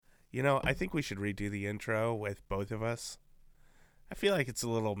I think we should redo the intro with both of us. I feel like it's a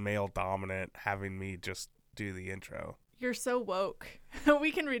little male dominant having me just do the intro. You're so woke.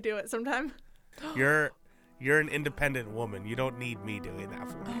 We can redo it sometime. You're an independent woman. You don't need me doing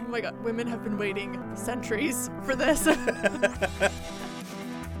that for you. Oh my god, women have been waiting centuries for this.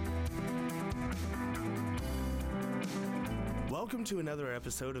 Welcome to another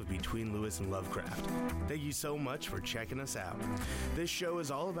episode of Between Lewis and Lovecraft. Thank you so much for checking us out. This show is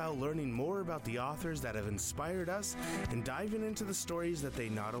all about learning more about the authors that have inspired us and diving into the stories that they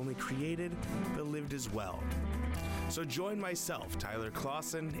not only created, but lived as well. So join myself, Tyler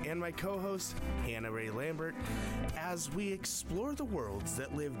Clausen, and my co-host, Hannah Ray Lambert, as we explore the worlds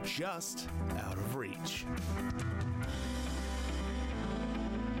that live just out of reach.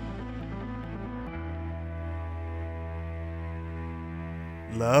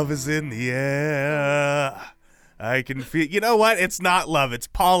 Love is in the air. I can feel... You know what? It's not love. It's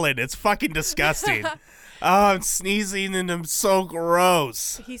pollen. It's fucking disgusting. Oh, I'm sneezing and I'm so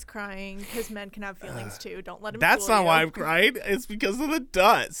gross. He's crying because men can have feelings too. Don't let him That's fool not you. why I'm crying. It's because of the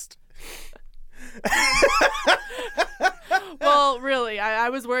dust. Well, really, I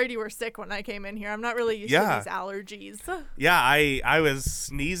was worried you were sick when I came in here. I'm not really used to these allergies. Yeah, I was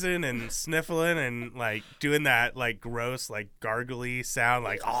sneezing and sniffling and like doing that like gross like gargly sound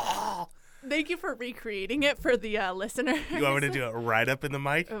like oh. Thank you for recreating it for the listener. You want me to do it right up in the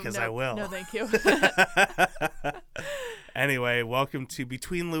mic? Because no, I will. No, thank you. Anyway, welcome to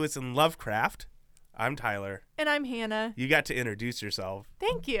Between Lewis and Lovecraft. I'm Tyler. And I'm Hannah. You got to introduce yourself.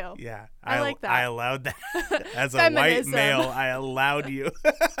 Thank you. Yeah. I like that. I allowed that. As a white Feminism. male, I allowed you.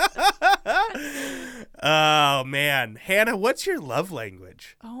 Oh, man. Hannah, what's your love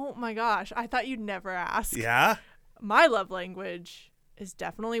language? Oh my gosh. I thought you'd never ask. Yeah? My love language is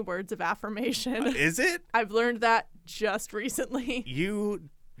definitely words of affirmation. Is it? I've learned that just recently. You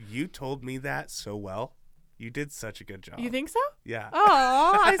told me that so well. You did such a good job. You think so? Yeah.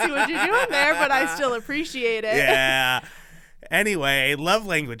 Oh, I see what you're doing there, but I still appreciate it. Yeah. Anyway, love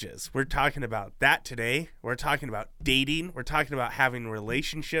languages. We're talking about that today. We're talking about dating. We're talking about having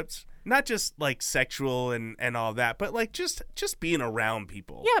relationships. Not just like sexual and all that, but like just being around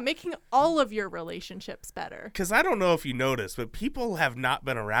people. Yeah, making all of your relationships better. Because I don't know if you noticed, but people have not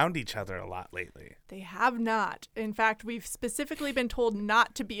been around each other a lot lately. They have not. In fact, we've specifically been told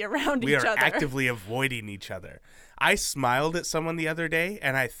not to be around each other. We are actively avoiding each other. I smiled at someone the other day,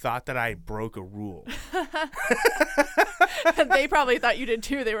 and I thought that I broke a rule. They probably thought you did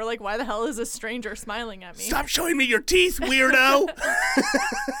too. They were like, why the hell is a stranger smiling at me? Stop showing me your teeth, weirdo!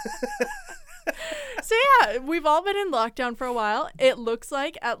 So yeah, we've all been in lockdown for a while. It looks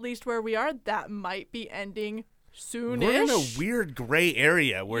like, at least where we are, that might be ending soonish. We're in a weird gray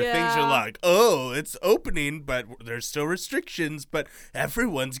area where things Yeah. are like, oh, it's opening, but there's still restrictions, but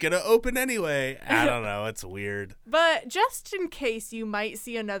everyone's going to open anyway. I don't know. It's weird. But just in case you might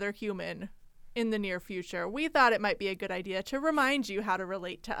see another human in the near future, we thought it might be a good idea to remind you how to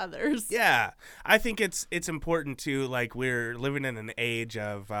relate to others. Yeah. I think it's important to, like, we're living in an age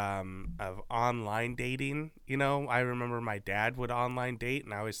of online dating. You know, I remember my dad would online date,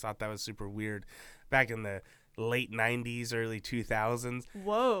 and I always thought that was super weird back in the late 90s, early 2000s.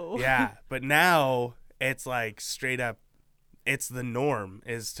 Whoa. Yeah, but now it's like straight up, it's the norm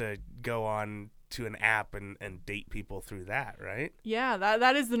is to go on to an app and date people through that, right? Yeah,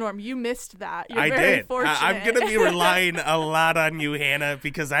 that is the norm. You missed that. You're I very did. fortunate. I'm going to be relying a lot on you, Hannah,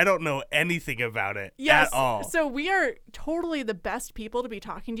 because I don't know anything about it at all. So we are totally the best people to be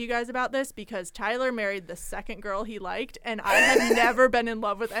talking to you guys about this because Tyler married the second girl he liked, and I had never been in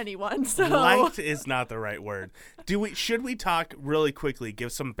love with anyone. So Liked is not the right word. Should we talk really quickly,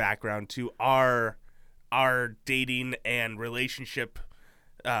 give some background to our dating and relationship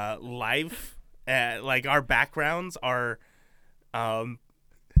life? Like our backgrounds are,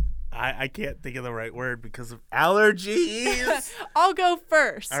 I can't think of the right word because of allergies. I'll go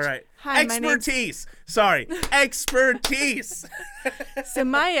first. All right. Hi, Expertise. Sorry. Expertise. So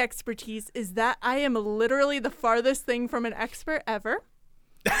my expertise is that I am literally the farthest thing from an expert ever.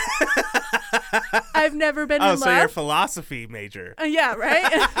 I've never been in love. Oh, so you're a philosophy major. Yeah, right?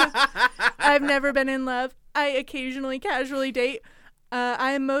 I've never been in love. I occasionally casually date.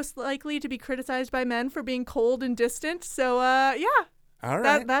 I am most likely to be criticized by men for being cold and distant. So, yeah. All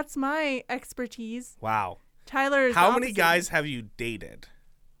right. That's my expertise. Wow. Tyler is How many opposite. guys have you dated?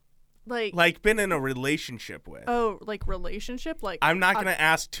 Like been in a relationship with? Oh, like relationship? Like I'm not going to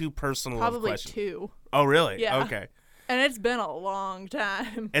ask too personal of probably questions. 2. Oh, really? Yeah. Okay. And it's been a long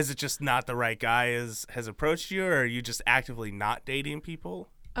time. Is it just not the right guy has approached you, or are you just actively not dating people?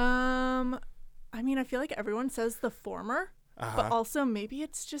 I mean, I feel like everyone says the former. But also, maybe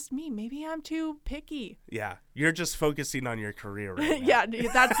it's just me. Maybe I'm too picky. Yeah. You're just focusing on your career right now. Yeah,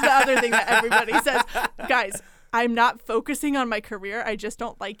 that's the other thing that everybody says. Guys, I'm not focusing on my career. I just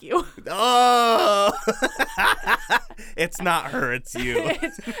don't like you. Oh! It's not her. It's you.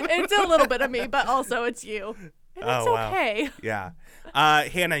 It's a little bit of me, but also it's you. And it's okay. Yeah.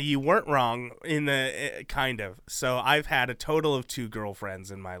 Hannah, you weren't wrong in the kind of. So I've had a total of 2 girlfriends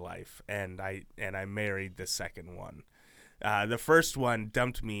in my life, and I married the second one. The first one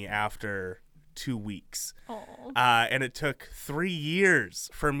dumped me after 2 weeks. And it took 3 years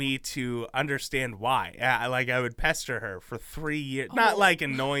for me to understand why. I would pester her for 3 years. Not like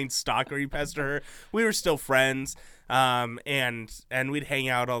annoying stalkery pester her. We were still friends, and we'd hang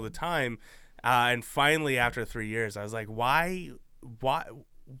out all the time. And finally, after 3 years, I was like, why,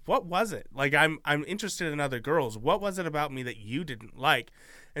 what was it? Like, I'm interested in other girls. What was it about me that you didn't like?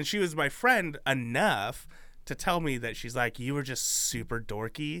 And she was my friend enough to tell me that she's like, you were just super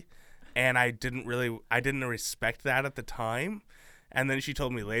dorky. And I didn't respect that at the time. And then she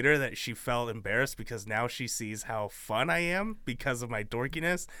told me later that she felt embarrassed because now she sees how fun I am because of my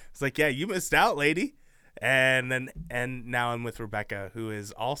dorkiness. It's like, yeah, you missed out, lady. And now I'm with Rebecca, who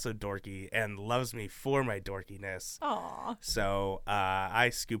is also dorky and loves me for my dorkiness. Aww. So I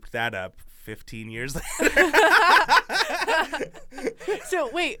scooped that up 15 years later. So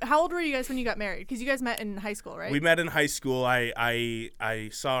wait, how old were you guys when you got married? Because you guys met in high school, right? We met in high school. I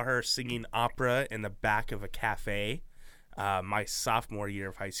saw her singing opera in the back of a cafe my sophomore year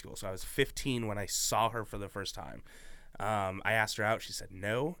of high school. So I was 15 when I saw her for the first time. I asked her out. She said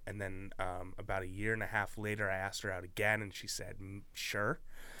no. And then about a year and a half later, I asked her out again, and she said, sure.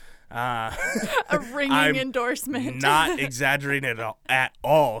 A ringing endorsement. Not exaggerating at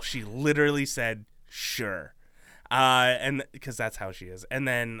all. She literally said, sure. And because that's how she is. And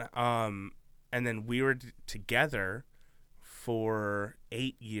then we were together for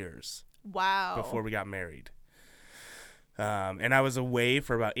 8 years. Wow. Before we got married. And I was away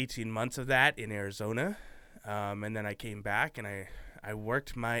for about 18 months of that in Arizona. And then I came back and I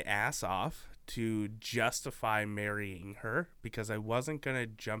worked my ass off to justify marrying her because I wasn't going to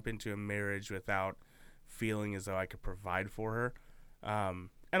jump into a marriage without feeling as though I could provide for her. And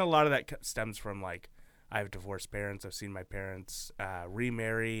a lot of that stems from, like, I have divorced parents. I've seen my parents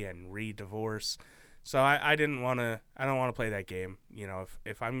remarry and re-divorce. So I don't want to play that game. You know,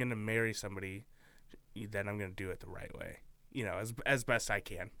 if I'm going to marry somebody, then I'm going to do it the right way, you know, as best I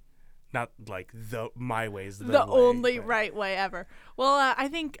can. Not like my way's the way, only right way ever. Well, I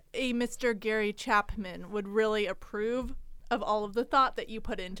think a Mr. Gary Chapman would really approve of all of the thought that you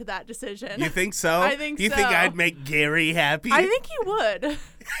put into that decision. You think so? I think so. You think I'd make Gary happy? I think he would.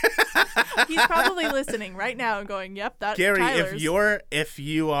 He's probably listening right now and going, "Yep, that's Gary, Tyler's." if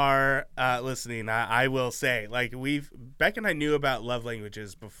you are listening, I will say, like, Beck and I knew about love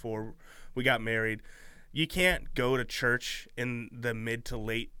languages before we got married. You can't go to church in the mid to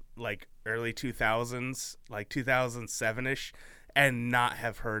late, like, early 2000s, like 2007-ish, and not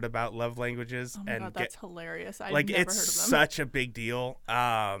have heard about love languages. Oh my God, that's hilarious. I've like, never heard of it's them. such a big deal.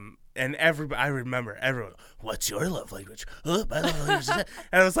 And I remember everyone, what's your love language? Oh, my love language.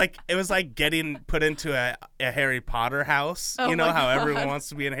 And it was like getting put into a Harry Potter house. Oh, you know how God. everyone wants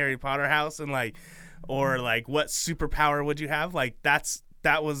to be in a Harry Potter house, and or what superpower would you have? Like,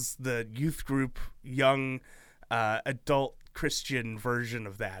 that was the youth group, young adult Christian version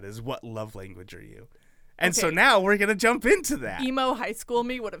of that, is what love language are you? And so now we're going to jump into that. Emo high school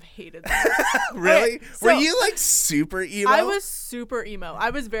me would have hated that. Really? Okay, so were you, like, super emo? I was super emo. I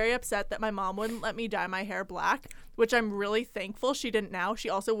was very upset that my mom wouldn't let me dye my hair black, which I'm really thankful she didn't now. She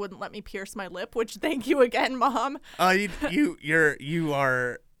also wouldn't let me pierce my lip, which thank you again, Mom. You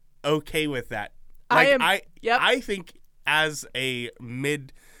are okay with that. I think as a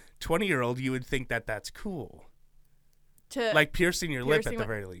mid-20-year-old, you would think that that's cool. Like piercing your lip at the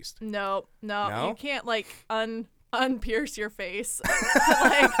very least. No, you can't, like, unpierce your face.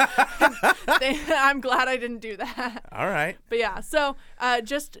 I'm glad I didn't do that. All right. But yeah, so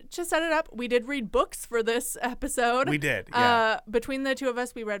just to set it up, we did read books for this episode. We did, yeah. Between the two of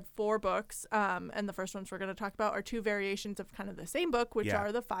us, we read 4 books, and the first ones we're going to talk about are 2 variations of kind of the same book, which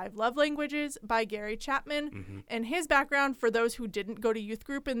are The 5 Love Languages by Gary Chapman. Mm-hmm. And his background, for those who didn't go to youth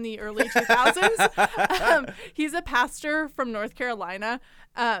group in the early 2000s, he's a pastor from North Carolina.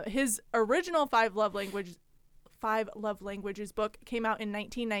 His original 5 Love Languages book came out in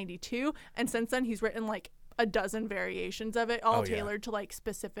 1992, and since then he's written like a dozen variations of it, all tailored to like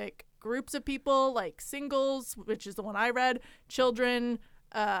specific groups of people, like singles, which is the one I read, children,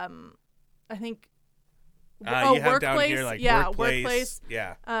 I think you have workplace, down here, like, workplace,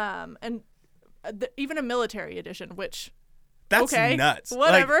 yeah, and even a military edition, which That's okay, nuts.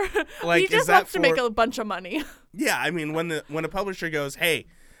 Whatever. Like he just is that wants to make a bunch of money. Yeah, I mean, when a publisher goes, hey,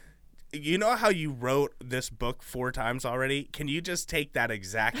 you know how you wrote this book 4 times already? Can you just take that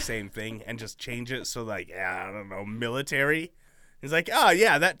exact same thing and just change it so, like, I don't know, military? He's like, oh,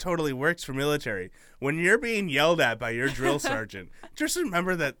 yeah, that totally works for military. When you're being yelled at by your drill sergeant, just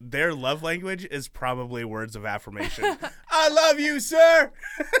remember that their love language is probably words of affirmation. I love you, sir.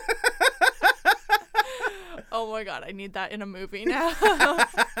 Oh, my God. I need that in a movie now.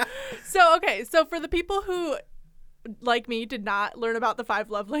 So for the people who, like me, did not learn about the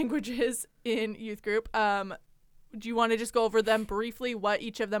 5 love languages in youth group, do you want to just go over them briefly, what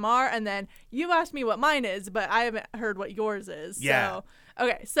each of them are? And then you asked me what mine is, but I haven't heard what yours is. Yeah.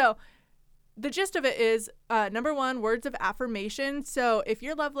 So the gist of it is, number 1, words of affirmation. So if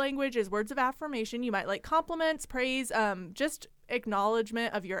your love language is words of affirmation, you might like compliments, praise, just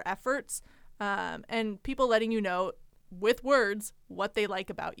acknowledgement of your efforts, and people letting you know with words what they like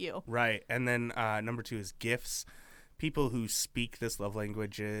about you. Right. And then number 2 is gifts. People who speak this love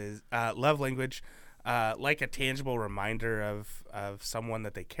language, like a tangible reminder of someone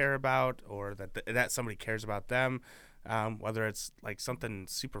that they care about, or that somebody cares about them, whether it's like something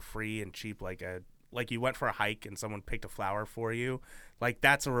super free and cheap, like you went for a hike and someone picked a flower for you, like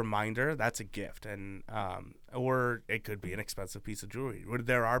that's a reminder, that's a gift. And or it could be an expensive piece of jewelry.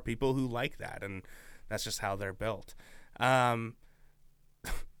 There are people who like that, and that's just how they're built. I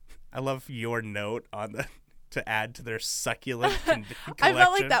love your note on to add to their succulent collection. I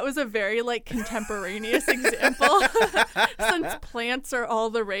felt like that was a very like contemporaneous example since plants are all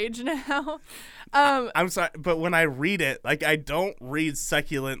the rage now. I'm sorry, but when I read it, like I don't read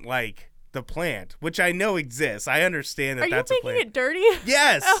succulent like the plant, which I know exists. I understand that that's a plant. Are you making it dirty?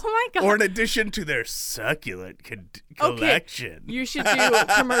 Yes. Oh my God. Or in addition to their succulent collection. Okay. You should do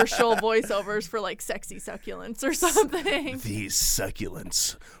commercial voiceovers for like sexy succulents or something. These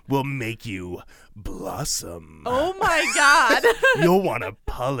succulents will make you blossom. Oh my God. You'll want to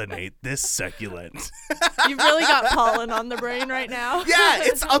pollinate this succulent. You've really got pollen on the brain right now. Yeah,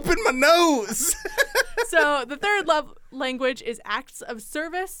 it's up in my nose. So the 3rd love language is acts of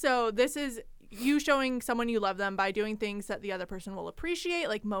service. So this is you showing someone you love them by doing things that the other person will appreciate,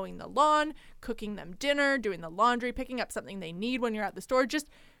 like mowing the lawn, cooking them dinner, doing the laundry, picking up something they need when you're at the store, just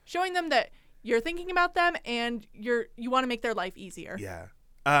showing them that you're thinking about them and you want to make their life easier. Yeah.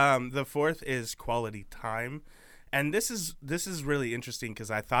 The 4th is quality time. And this is really interesting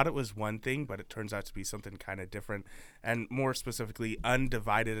because I thought it was one thing, but it turns out to be something kind of different, and more specifically,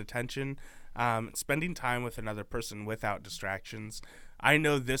 undivided attention. Spending time with another person without distractions. I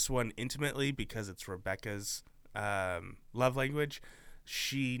know this one intimately because it's Rebecca's love language.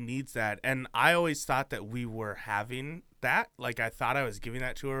 She needs that. And I always thought that we were having that. Like, I thought I was giving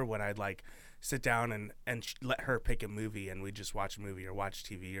that to her when I'd, like, sit down and let her pick a movie and we'd just watch a movie or watch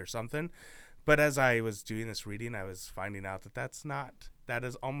TV or something. But as I was doing this reading, I was finding out that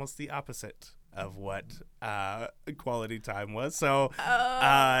is almost the opposite of what quality time was. So,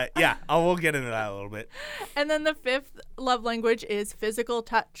 we'll get into that a little bit. And then the 5th love language is physical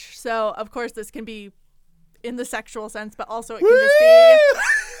touch. So, of course, this can be in the sexual sense, but also it can just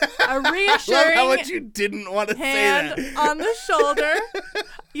be a reassuring how much you didn't want to hand say that. on the shoulder.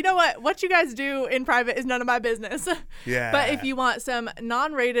 You know what? What you guys do in private is none of my business. Yeah. But if you want some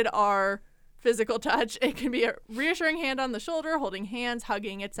non-rated R physical touch, it can be a reassuring hand on the shoulder, holding hands,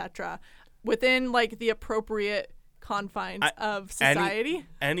 hugging, etc. within like the appropriate confines of society.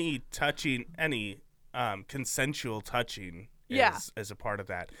 Any touching, any consensual touching is a part of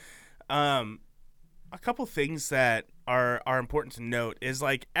that. A couple things that are important to note is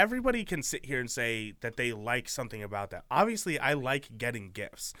like everybody can sit here and say that they like something about that. Obviously, I like getting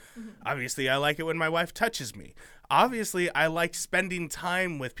gifts. Mm-hmm. Obviously, I like it when my wife touches me. Obviously, I like spending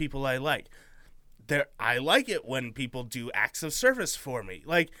time with people I like. I like it when people do acts of service for me.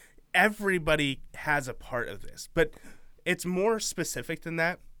 Like, everybody has a part of this, but it's more specific than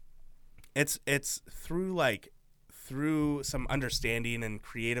that. It's through some understanding and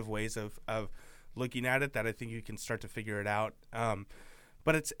creative ways of looking at it that I think you can start to figure it out.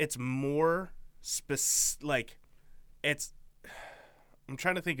 But it's more like it's. I'm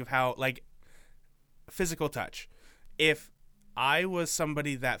trying to think of how, like, physical touch. If I was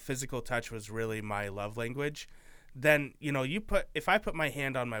somebody that physical touch was really my love language, then, you know, if I put my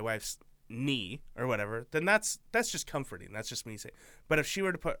hand on my wife's knee or whatever, then that's just comforting. That's just me saying. But if she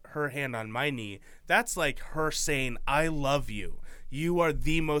were to put her hand on my knee, that's like her saying, I love you. You are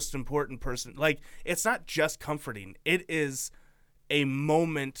the most important person. Like, it's not just comforting. It is a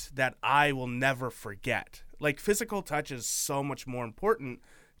moment that I will never forget. Like, physical touch is so much more important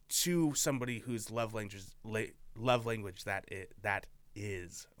to somebody whose love love language that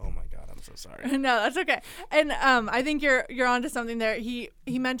is. Oh my God, I'm so sorry. No, that's okay. And I think you're onto something there. He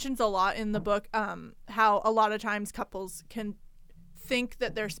mentions a lot in the book how a lot of times couples can think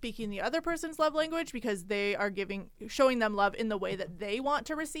that they're speaking the other person's love language because they are showing them love in the way that they want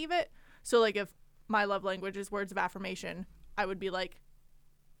to receive it. So like if my love language is words of affirmation, I would be like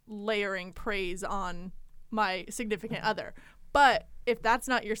layering praise on my significant other. But if that's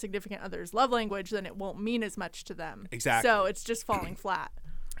not your significant other's love language, then it won't mean as much to them. Exactly. So it's just falling flat.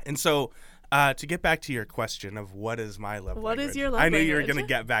 And so to get back to your question of what is my love language? What is your love I knew language? you were going to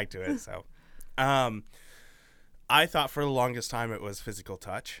get back to it. So I thought for the longest time it was physical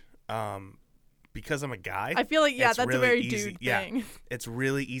touch. Because I'm a guy. I feel like, that's a really very easy. dude Yeah, thing. it's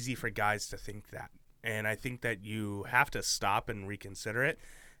really easy for guys to think that. And I think that you have to stop and reconsider it.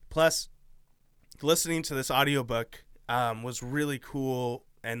 Plus, listening to this audiobook was really cool,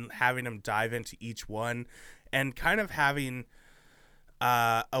 and having him dive into each one and kind of having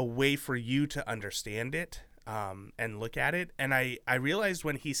a way for you to understand it and look at it. And I realized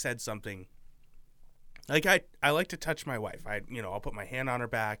when he said something, like I like to touch my wife. I'll put my hand on her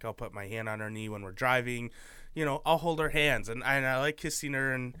back. I'll put my hand on her knee when we're driving. I'll hold her hands, and I like kissing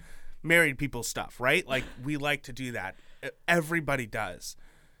her and married people stuff, right? Like we like to do that. Everybody does.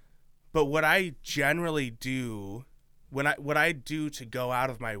 But what I generally do, what I do to go out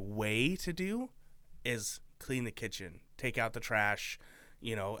of my way to do is clean the kitchen, take out the trash,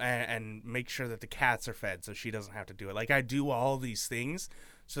 and make sure that the cats are fed so she doesn't have to do it. Like I do all these things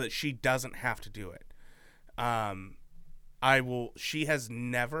so that she doesn't have to do it. She has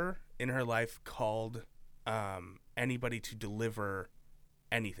never in her life called anybody to deliver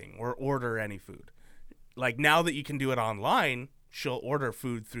anything or order any food. Like now that you can do it online, she'll order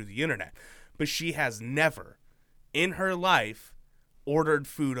food through the internet, but she has never in her life ordered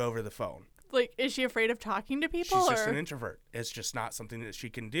food over the phone. Like, is she afraid of talking to people? She's just an introvert. It's just not something that she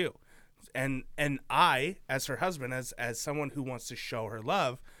can do. And I, as her husband, as someone who wants to show her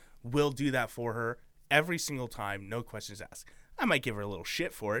love, will do that for her every single time, no questions asked. I might give her a little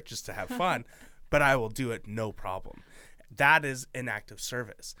shit for it just to have fun, but I will do it no problem. That is an act of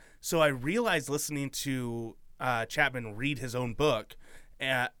service. So I realized listening to Chapman read his own book,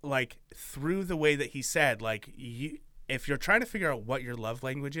 like through the way that he said, like, if you're trying to figure out what your love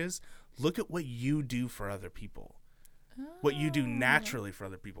language is, look at what you do for other people. What you do naturally for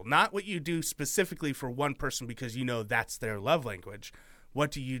other people. Not what you do specifically for one person because that's their love language.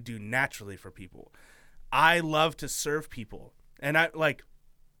 What do you do naturally for people? I love to serve people. And I like,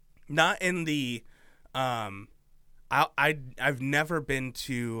 not in the, I've never been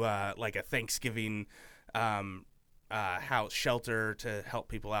to like a Thanksgiving house shelter to help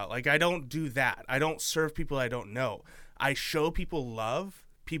people out. Like I don't do that. I don't serve people I don't know. I show people love,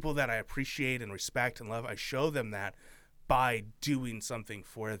 people that I appreciate and respect and love. I show them that by doing something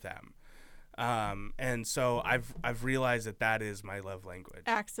for them. And so I've realized that is my love language.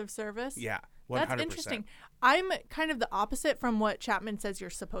 Acts of service. Yeah. 100%. That's interesting. I'm kind of the opposite from what Chapman says you're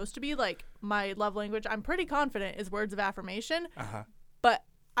supposed to be. Like my love language, I'm pretty confident is words of affirmation. Uh-huh. But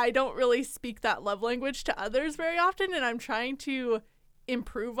I don't really speak that love language to others very often, and I'm trying to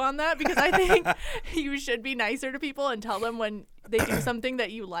improve on that because I think you should be nicer to people and tell them when they do something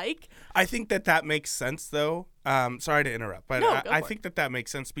that you like. I think that makes sense, though. Sorry to interrupt, but No, I think that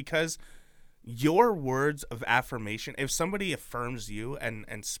makes sense because your words of affirmation, if somebody affirms you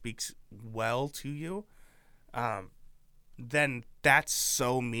and speaks well to you, then that's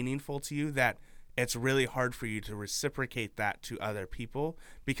so meaningful to you that it's really hard for you to reciprocate that to other people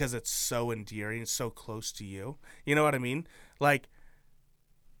because it's so endearing, so close to you. You know what I mean? Like,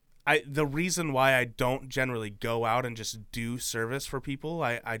 the reason why I don't generally go out and just do service for people,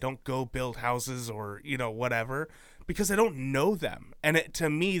 I don't go build houses or, whatever, because I don't know them. And to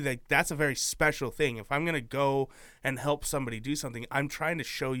me, that's a very special thing. If I'm going to go and help somebody do something, I'm trying to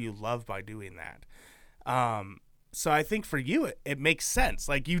show you love by doing that. So I think for you, it makes sense.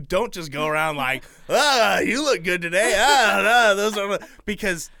 Like, you don't just go around like, you look good today. Those are,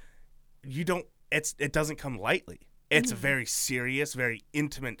 because it doesn't come lightly. It's a very serious, very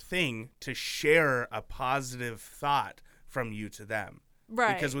intimate thing to share a positive thought from you to them.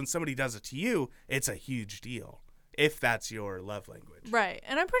 Right. Because when somebody does it to you, it's a huge deal, if that's your love language. Right.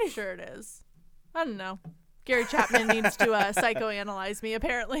 And I'm pretty sure it is. I don't know. Gary Chapman needs to psychoanalyze me,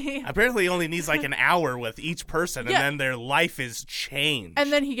 apparently. Apparently he only needs like an hour with each person, and Yeah. then their life is changed.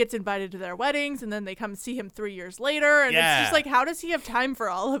 And then he gets invited to their weddings, and then they come see him 3 years later. And Yeah. it's just like, how does he have time for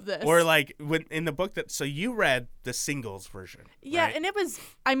all of this? Or like in the book so you read the singles version. Yeah, right? and it was,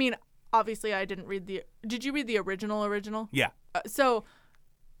 I mean, obviously I didn't read did you read the original? Yeah. So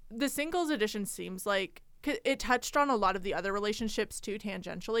the singles edition seems like it touched on a lot of the other relationships too,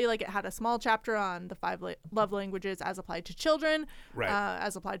 tangentially. Like, it had a small chapter on the 5 love languages as applied to children, Right.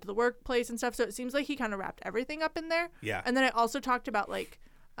 As applied to the workplace and stuff. So it seems like he kind of wrapped everything up in there. Yeah. And then it also talked about like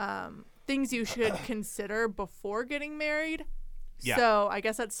things you should consider before getting married. Yeah. So I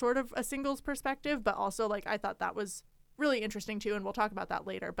guess that's sort of a singles perspective, but also like I thought that was really interesting too, and we'll talk about that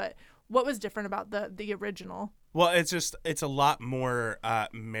later. But what was different about the original? Well, it's a lot more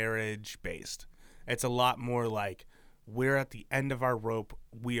marriage based. It's a lot more like, we're at the end of our rope.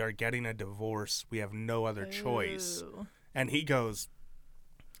 We are getting a divorce. We have no other choice. Ooh. And he goes,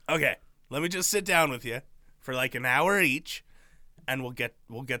 okay, let me just sit down with you for like an hour each, and we'll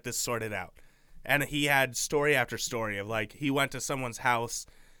get this sorted out. And he had story after story of like, he went to someone's house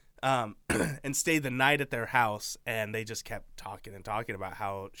and stayed the night at their house, and they just kept talking and talking about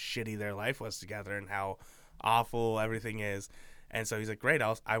how shitty their life was together and how awful everything is. And so he's like, great,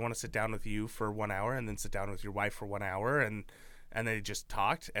 I want to sit down with you for 1 hour, and then sit down with your wife for 1 hour. And they just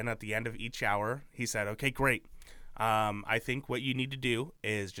talked. And at the end of each hour, he said, okay, great. I think what you need to do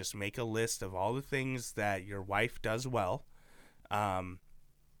is just make a list of all the things that your wife does well. And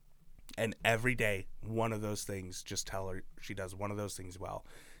every day, one of those things, just tell her she does one of those things well.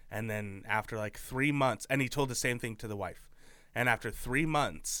 And then after like 3 months, and he told the same thing to the wife. And after 3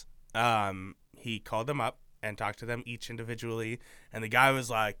 months, he called them up and talked to them each individually. And the guy was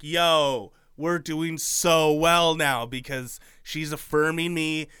like, yo, we're doing so well now because she's affirming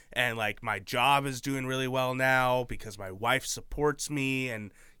me, and like my job is doing really well now because my wife supports me,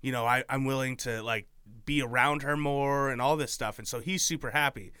 and you know, I'm willing to like be around her more and all this stuff. And so he's super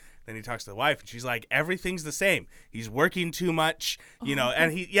happy. Then he talks to the wife, and she's like, everything's the same. He's working too much, you know,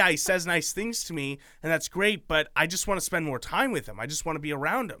 and he says nice things to me, and that's great, but I just want to spend more time with him. I just want to be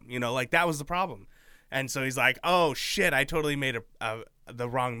around him, you know, like that was the problem. And so he's like, oh shit, I totally made the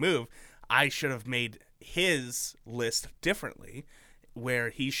wrong move. I should have made his list differently, where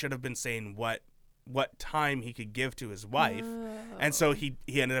he should have been saying what time he could give to his wife. And so he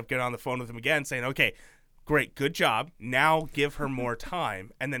ended up getting on the phone with him again saying, okay, great, good job. Now give her more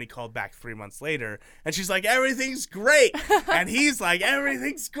time. And then he called back 3 months later, and she's like, everything's great. And he's like,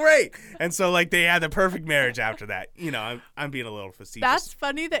 everything's great. And so like they had the perfect marriage after that. You know, I'm being a little facetious. That's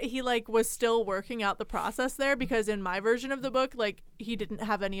funny that he like was still working out the process there, because in my version of the book, like he didn't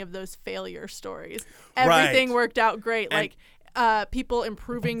have any of those failure stories. Everything Right. worked out great. And- like people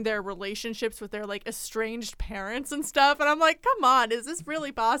improving their relationships with their like estranged parents and stuff, and I'm like, come on, is this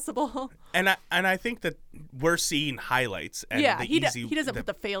really possible? And I think that we're seeing highlights. And Yeah, the he easy, doesn't put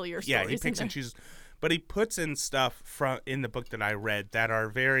the failure stories. Yeah, he picks in and there. chooses, but he puts in stuff in the book that I read that are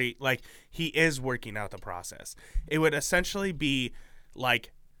very like, he is working out the process. It would essentially be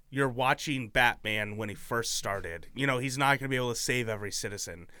like you're watching Batman when he first started. You know, he's not going to be able to save every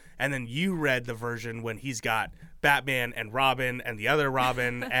citizen. And then you read the version when he's got Batman and Robin and the other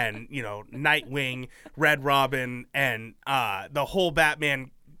Robin and, you know, Nightwing, Red Robin, and the whole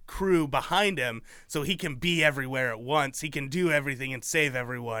Batman crew behind him, so he can be everywhere at once. He can do everything and save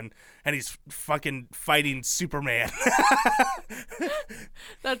everyone, and he's fucking fighting Superman.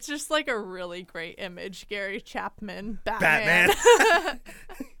 That's just like a really great image. Gary Chapman, Batman.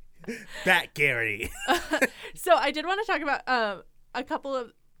 Bat Gary. So I did want to talk about a couple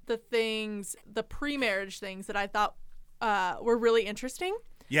of the things, the pre-marriage things that I thought were really interesting.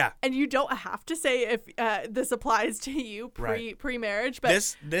 Yeah. And you don't have to say if this applies to you pre-marriage,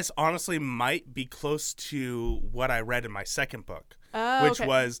 but This honestly might be close to what I read in my second book, which okay.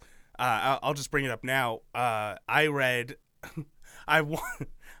 was I'll just bring it up now. I read I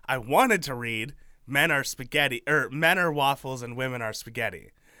wanted to read Men Are Spaghetti, or Men Are Waffles and Women Are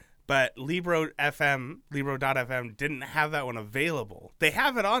Spaghetti. But Libro.fm didn't have that one available. They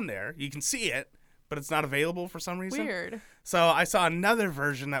have it on there. You can see it, but it's not available for some reason. Weird. So I saw another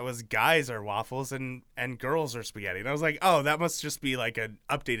version that was Guys Are Waffles and Girls Are Spaghetti. And I was like, oh, that must just be like an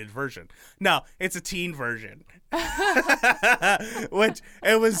updated version. No, it's a teen version. Which,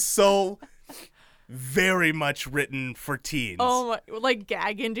 it was so very much written for teens. Oh, my, like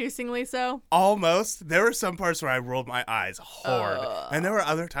gag-inducingly so? Almost. There were some parts where I rolled my eyes hard, and there were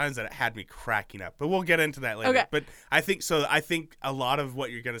other times that it had me cracking up. But we'll get into that later. Okay. But I think a lot of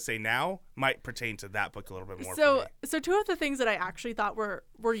what you're going to say now might pertain to that book a little bit more. for me. So two of the things that I actually thought were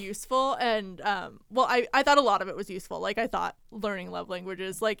useful, and I thought a lot of it was useful. Like I thought learning love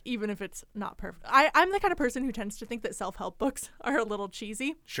languages, like even if it's not perfect. I'm the kind of person who tends to think that self-help books are a little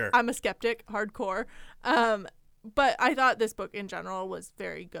cheesy. Sure. I'm a skeptic, hardcore. but I thought this book in general was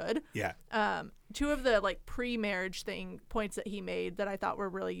very good. Yeah. Two of the like pre-marriage points that he made that I thought were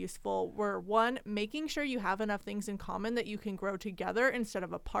really useful were, one, making sure you have enough things in common that you can grow together instead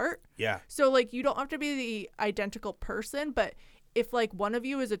of apart. Yeah. So like you don't have to be the identical person, but if like one of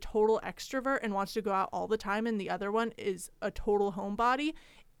you is a total extrovert and wants to go out all the time and the other one is a total homebody,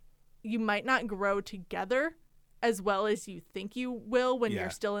 you might not grow together as well as you think you will when you're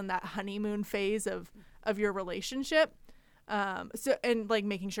still in that honeymoon phase of your relationship. So, and like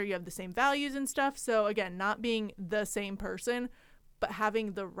making sure you have the same values and stuff. So again, not being the same person, but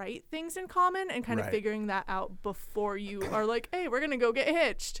having the right things in common and kind of figuring that out before you are like, hey, we're going to go get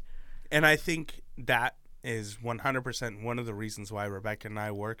hitched. And I think that is 100% one of the reasons why Rebecca and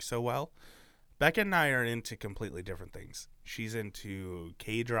I work so well. Becca and I are into completely different things. She's into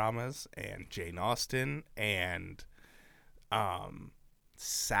K-dramas and Jane Austen and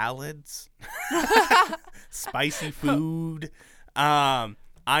salads, spicy food. I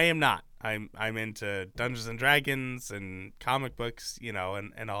am not. I'm into Dungeons and Dragons and comic books, you know,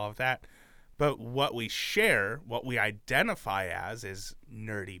 and all of that. But what we share, what we identify as, is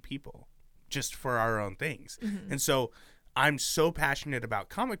nerdy people, just for our own things. Mm-hmm. And so I'm so passionate about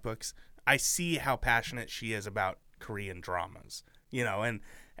comic books. I see how passionate she is about Korean dramas, you know,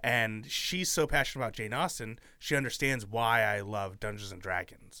 and she's so passionate about Jane Austen. She understands why I love Dungeons and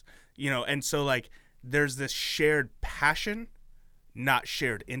Dragons, you know, and so like there's this shared passion, not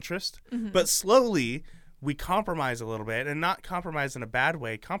shared interest, but slowly we compromise a little bit, and not compromise in a bad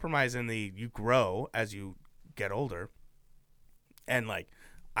way, compromise in the you grow as you get older. And like,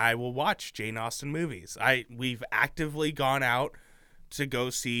 I will watch Jane Austen movies. We've actively gone out to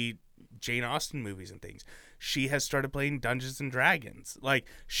go see Jane Austen movies and things. She has started playing Dungeons and Dragons. Like,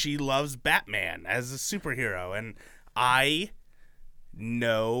 she loves Batman as a superhero, and I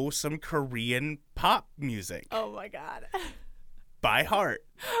know some Korean pop music. Oh my god. By heart.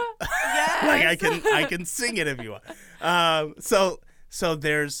 Yes. Like I can sing it if you want. So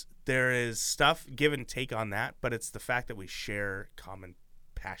there is stuff give and take on that, but it's the fact that we share common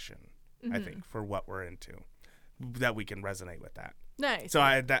passion, I think, for what we're into, that we can resonate with that. Nice. So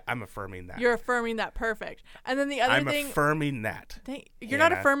I'm affirming that. You're affirming that. Perfect. And then the other thing. I'm affirming that. You're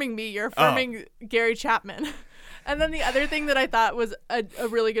not affirming me. You're affirming Gary Chapman. And then the other thing that I thought was a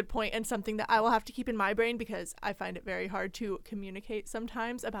really good point, and something that I will have to keep in my brain because I find it very hard to communicate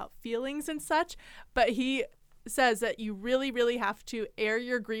sometimes about feelings and such. But he says that you really, really have to air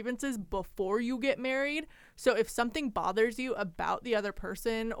your grievances before you get married. So if something bothers you about the other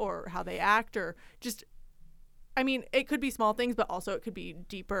person or how they act, or just, I mean, it could be small things, but also it could be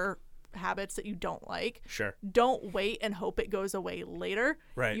deeper habits that you don't like. Sure. Don't wait and hope it goes away later.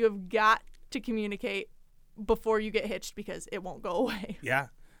 Right. You have got to communicate before you get hitched because it won't go away. Yeah.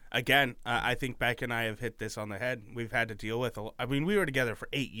 Again, I think Beck and I have hit this on the head. We've had to deal with, we were together for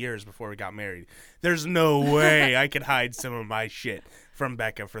 8 years before we got married. There's no way I could hide some of my shit from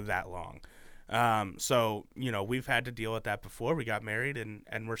Becca for that long. So, you know, we've had to deal with that before we got married,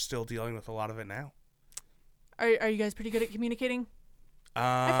 and we're still dealing with a lot of it now. Are you guys pretty good at communicating?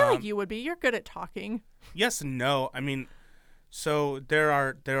 I feel like you would be. You're good at talking. Yes and no. I mean, so there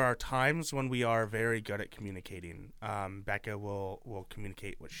are times when we are very good at communicating. Becca will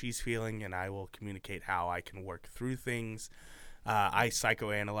communicate what she's feeling, and I will communicate how I can work through things. I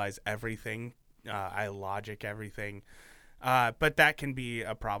psychoanalyze everything. I logic everything. But that can be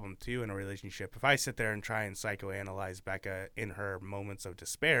a problem too in a relationship. If I sit there and try and psychoanalyze Becca in her moments of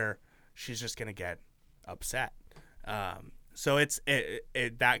despair, she's just gonna get upset. So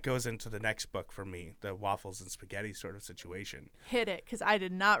that goes into the next book for me, the waffles and spaghetti sort of situation. Hit it, because I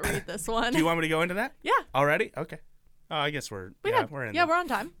did not read this one. Do you want me to go into that? Yeah. Already? Okay. Oh, I guess we're in. Yeah, we're on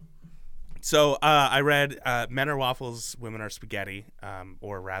time. So I read Men Are Waffles, Women Are Spaghetti,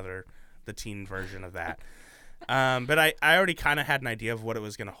 or rather the teen version of that. But I already kind of had an idea of what it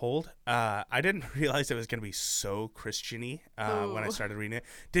was going to hold. I didn't realize it was going to be so Christian-y when I started reading it.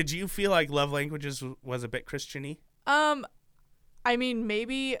 Did you feel like Love Languages was a bit Christian-y? I mean,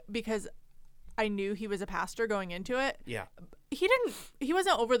 maybe because I knew he was a pastor going into it. Yeah. He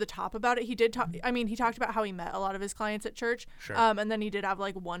wasn't over the top about it. He did talk, I mean, he talked about how he met a lot of his clients at church. Sure. And then he did have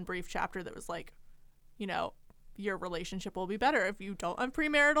like one brief chapter that was like, you know, your relationship will be better if you don't have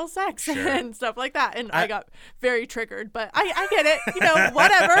premarital sex and stuff like that. And I got very triggered, but I get it, you know,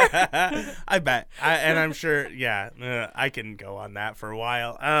 whatever. I bet. And I'm sure, I can go on that for a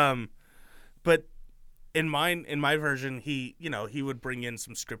while. But in my version, he would bring in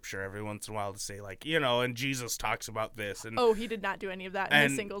some scripture every once in a while to say, like, you know, and Jesus talks about this. And he did not do any of that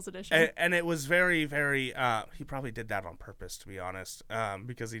in the singles edition. And it was very, very, he probably did that on purpose, to be honest,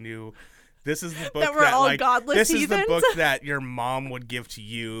 because he knew This is the book That we're all like, godless this is the heathens? book that your mom would give to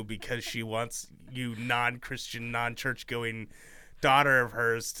you because she wants you non-Christian, non-church going daughter of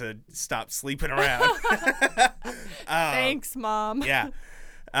hers to stop sleeping around. Thanks, Mom. Yeah.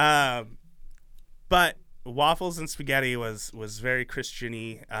 But Waffles and Spaghetti was very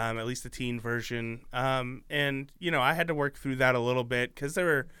Christian-y, at least the teen version. And, you know, I had to work through that a little bit because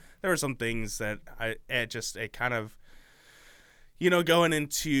there were some things that it kind of, you know, going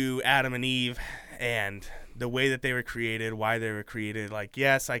into Adam and Eve and the way that they were created, why they were created. Like,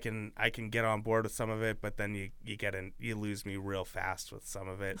 yes, I can get on board with some of it, but then you lose me real fast with some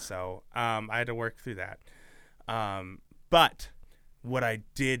of it. So I had to work through that. But what I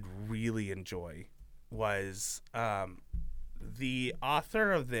did really enjoy was the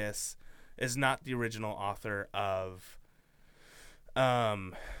author of this is not the original author of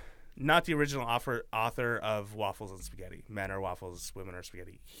author of Waffles and Spaghetti. Men are waffles, women are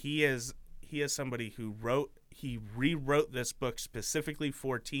spaghetti. He is somebody who rewrote this book specifically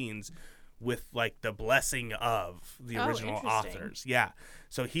for teens with like the blessing of the original authors. Yeah.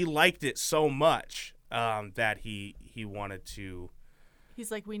 So he liked it so much that he wanted to. He's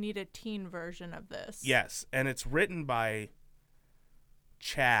like, we need a teen version of this. Yes, and it's written by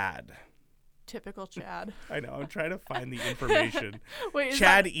Chad. Typical Chad. I know. I'm trying to find the information. Wait,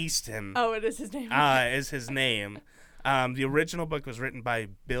 Chad Eastham. Oh, it is his name. Is his name. The original book was written by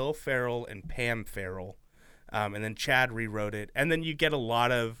Bill Farrell and Pam Farrell, and then Chad rewrote it. And then you get a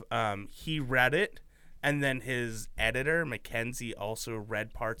lot of he read it, and then his editor Mackenzie also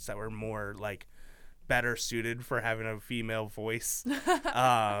read parts that were more like better suited for having a female voice.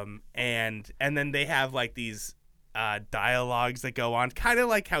 And then they have like these dialogues that go on, kind of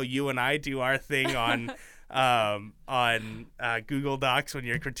like how you and I do our thing on Google Docs when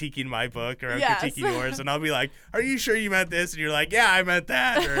you're critiquing my book or I'm critiquing yours, and I'll be like, "Are you sure you meant this?" And you're like, "Yeah, I meant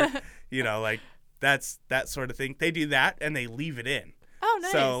that," or you know, like that's that sort of thing. They do that and they leave it in. Oh,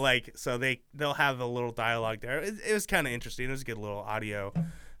 nice. So they'll have a little dialogue there. It was kind of interesting. It was a good little audio.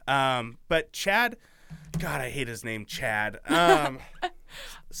 But Chad, God, I hate his name, Chad.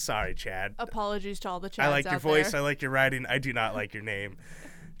 Sorry, Chad. Apologies to all the Chads I like your out voice. there. I like your writing. I do not like your name.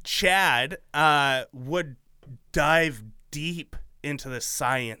 Chad would dive deep into the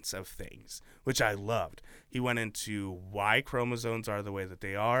science of things, which I loved. He went into why chromosomes are the way that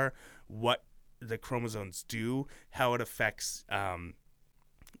they are, what the chromosomes do, how it affects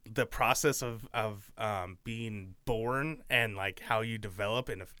the process of being born and like how you develop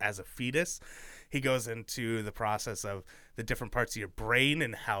as a fetus. He goes into the process of the different parts of your brain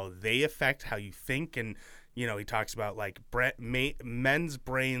and how they affect how you think. And, you know, he talks about like men's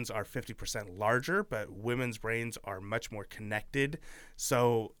brains are 50% larger, but women's brains are much more connected.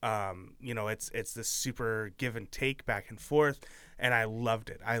 So, you know, it's this super give and take back and forth. And I loved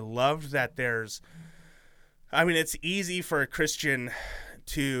it. I loved that it's easy for a Christian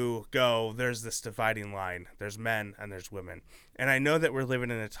to go, there's this dividing line. There's men and there's women. And I know that we're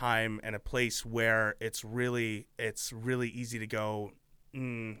living in a time and a place where it's really easy to go,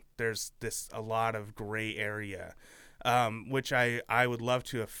 there's a lot of gray area, which I would love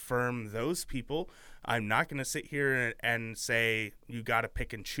to affirm those people. I'm not going to sit here and say, you got to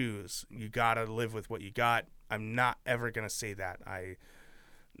pick and choose. You got to live with what you got. I'm not ever going to say that. I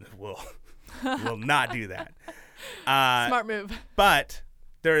will not do that. Smart move. But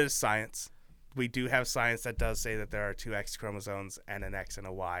there is science. We do have science that does say that there are two X chromosomes and an X and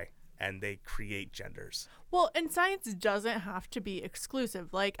a Y, and they create genders. Well, and science doesn't have to be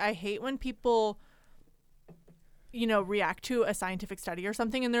exclusive. Like, I hate when people, you know, react to a scientific study or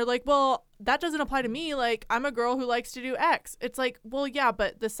something, and they're like, well, that doesn't apply to me. Like, I'm a girl who likes to do X. It's like, well, yeah,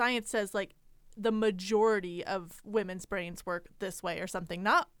 but the science says, like, the majority of women's brains work this way or something,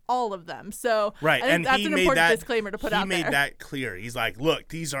 not all of them. So right. I think and that's an important disclaimer to put out there. He made that clear. He's like, look,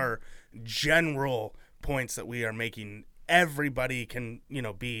 these are general points that we are making. Everybody can, you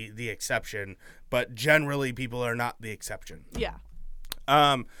know, be the exception, but generally people are not the exception. Yeah.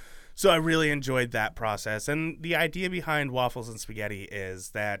 So I really enjoyed that process. And the idea behind Waffles and Spaghetti is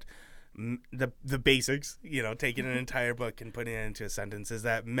that the basics, you know, taking an entire book and putting it into a sentence, is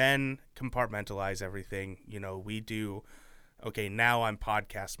that men compartmentalize everything. You know, we do, okay, now I'm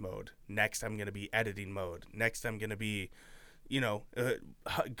podcast mode. Next, I'm going to be editing mode. Next, I'm going to be, you know,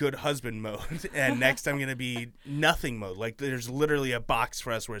 good husband mode. And next, I'm going to be nothing mode. Like, there's literally a box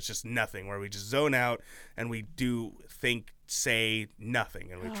for us where it's just nothing, where we just zone out and we do think, say nothing,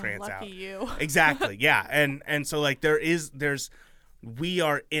 and we trance lucky out. You. Exactly. Yeah. And so like we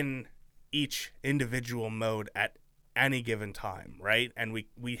are in each individual mode at any given time, right? And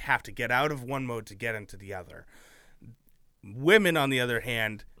we have to get out of one mode to get into the other. Women, on the other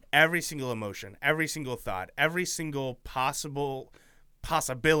hand, every single emotion, every single thought, every single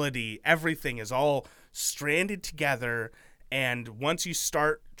possibility, everything is all stranded together. And once you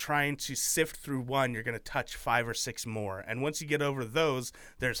start trying to sift through one, you're going to touch 5 or 6 more. And once you get over those,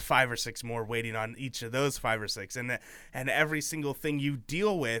 there's 5 or 6 more waiting on each of those 5 or 6. And every single thing you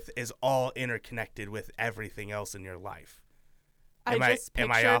deal with is all interconnected with everything else in your life. Am I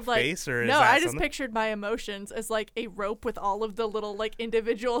off base, or is no? that I just something? pictured my emotions as like a rope with all of the little like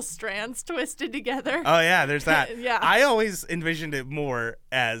individual strands twisted together. Oh yeah, there's that. Yeah. I always envisioned it more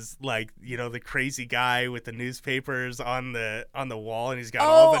as like, you know, the crazy guy with the newspapers on the wall, and he's got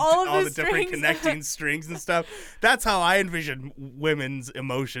all the different connecting strings and stuff. That's how I envision women's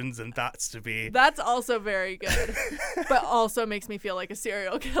emotions and thoughts to be. That's also very good, but also makes me feel like a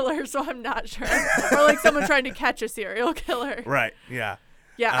serial killer. So I'm not sure, or like someone trying to catch a serial killer. Right. Yeah.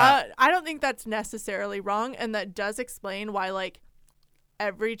 Yeah, I don't think that's necessarily wrong, and that does explain why, like,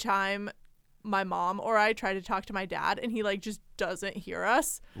 every time my mom or I try to talk to my dad and he, like, just doesn't hear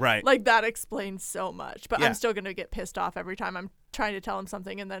us. Right. Like, that explains so much. But Yeah. I'm still going to get pissed off every time I'm trying to tell him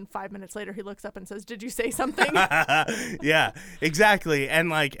something, and then 5 minutes later he looks up and says, "Did you say something?" Yeah, exactly.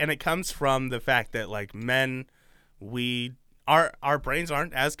 And it comes from the fact that, like, men, our brains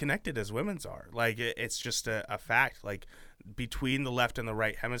aren't as connected as women's are. Like, it's just a fact. Like, between the left and the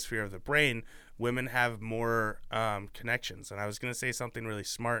right hemisphere of the brain, women have more connections. And I was going to say something really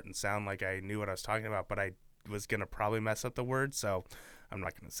smart and sound like I knew what I was talking about, but I was going to probably mess up the word, so I'm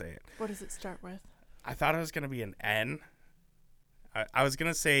not going to say it. What does it start with? I thought it was going to be an N. I was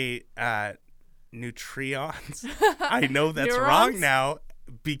going to say nutrions. I know that's wrong now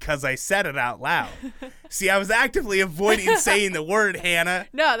because I said it out loud. See, I was actively avoiding saying the word, Hannah.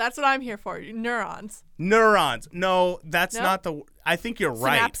 No, that's what I'm here for. Neurons. Neurons. No, that's not the. I think you're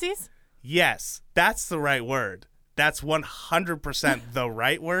right. Synapses? Yes, that's the right word. That's 100% the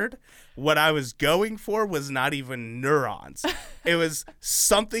right word. What I was going for was not even neurons. It was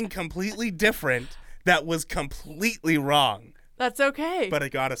something completely different that was completely wrong. That's okay. But it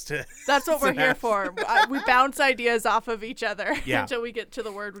got us to. That's what we're here for. We bounce ideas off of each other Yeah. until we get to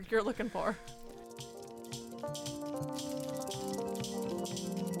the word you're looking for.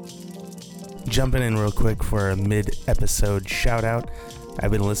 Jumping in real quick for a mid-episode shout-out.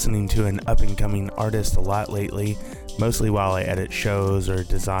 I've been listening to an up-and-coming artist a lot lately, mostly while I edit shows or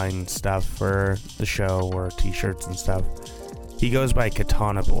design stuff for the show or t-shirts and stuff. He goes by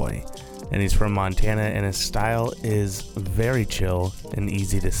Katana Boy, and he's from Montana, and his style is very chill and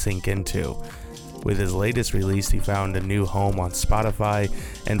easy to sink into. With his latest release, he found a new home on Spotify,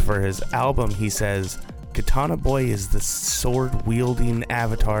 and for his album, he says, "Katana Boy is the sword-wielding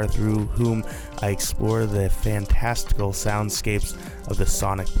avatar through whom I explore the fantastical soundscapes of the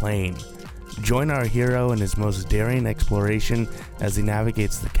sonic plane. Join our hero in his most daring exploration as he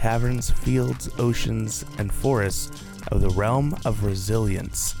navigates the caverns, fields, oceans, and forests of the realm of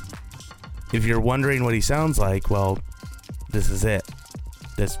resilience." If you're wondering what he sounds like, well, this is it.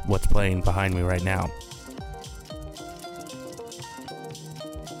 That's what's playing behind me right now.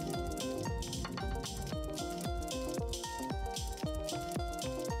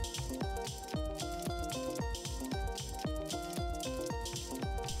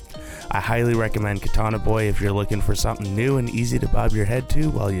 I highly recommend Katana Boy if you're looking for something new and easy to bob your head to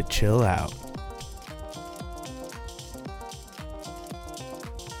while you chill out.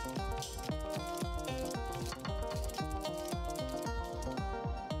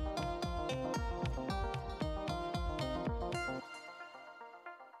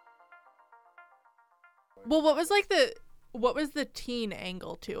 Well, what was the teen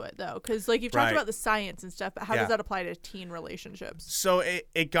angle to it though? Because like you've talked Right. about the science and stuff, but how Yeah. does that apply to teen relationships? So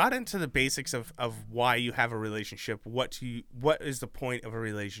it got into the basics of why you have a relationship, what is the point of a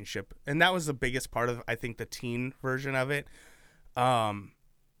relationship, and that was the biggest part of, I think, the teen version of it,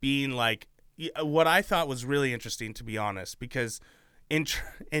 being like, what I thought was really interesting, to be honest, because in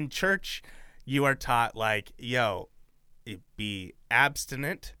church you are taught like, yo, be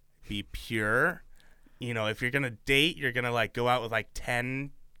abstinent, be pure. You know, if you're going to date, you're going to like go out with like 10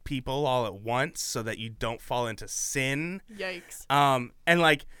 people all at once so that you don't fall into sin. Yikes. And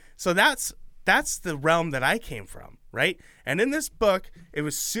like, so that's the realm that I came from, right? And in this book, it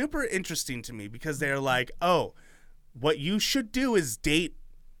was super interesting to me because they're like, oh, what you should do is date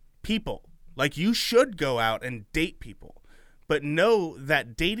people. Like, you should go out and date people, but know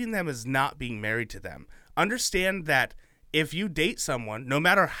that dating them is not being married to them. Understand that if you date someone, no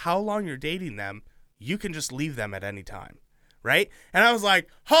matter how long you're dating them, you can just leave them at any time, right? And I was like,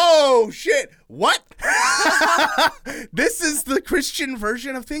 oh, shit, what? This is the Christian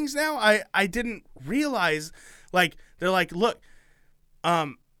version of things now? I didn't realize, like, they're like, look,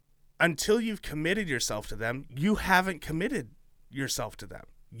 until you've committed yourself to them, you haven't committed yourself to them.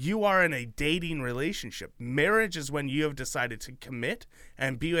 You are in a dating relationship. Marriage is when you have decided to commit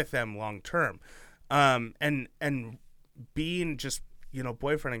and be with them long term. And being just,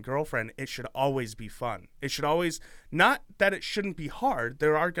 boyfriend and girlfriend, it should always be fun. It should always, not that it shouldn't be hard.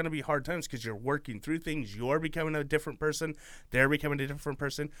 There are going to be hard times because you're working through things. You're becoming a different person. They're becoming a different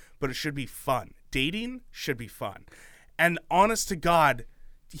person. But it should be fun. Dating should be fun. And honest to God,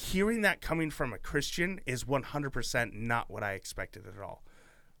 hearing that coming from a Christian is 100% not what I expected at all.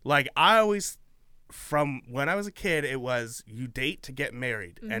 Like, I always, from when I was a kid, it was you date to get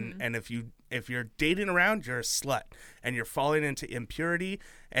married. Mm-hmm. And if you're dating around, you're a slut and you're falling into impurity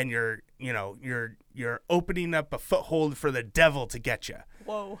and you're opening up a foothold for the devil to get you.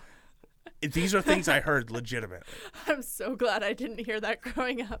 Whoa. These are things I heard legitimately. I'm so glad I didn't hear that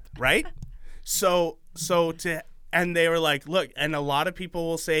growing up. Right? And they were like, look, and a lot of people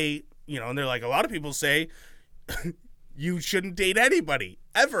will say, and they're like, a lot of people say you shouldn't date anybody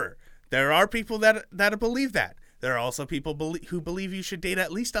ever. There are people that believe that. There are also people who believe you should date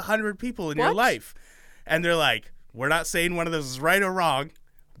at least 100 people in your life. And they're like, we're not saying one of those is right or wrong.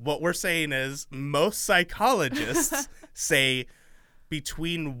 What we're saying is most psychologists say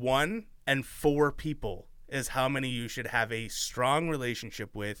between 1 and 4 people is how many you should have a strong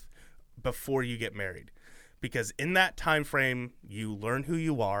relationship with before you get married. Because in that time frame, you learn who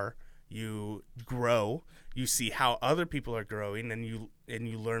you are, you grow, you see how other people are growing, and you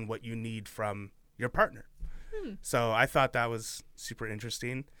learn what you need from your partner. So I thought that was super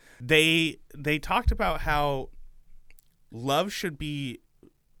interesting. They talked about how love should be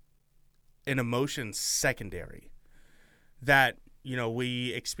an emotion secondary. That,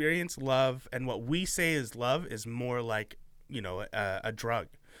 we experience love, and what we say is love is more like, a drug,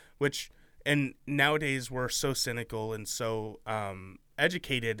 which... And nowadays we're so cynical and so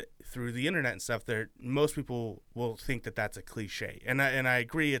educated through the internet and stuff that most people will think that that's a cliche. And I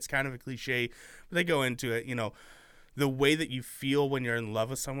agree, it's kind of a cliche, but they go into it. The way that you feel when you're in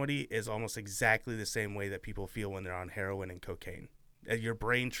love with somebody is almost exactly the same way that people feel when they're on heroin and cocaine. Your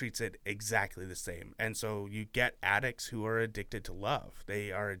brain treats it exactly the same. And so you get addicts who are addicted to love.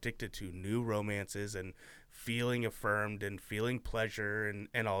 They are addicted to new romances and feeling affirmed and feeling pleasure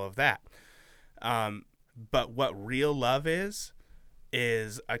and all of that. But what real love is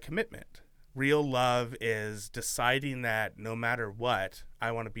a commitment. Real love is deciding that no matter what,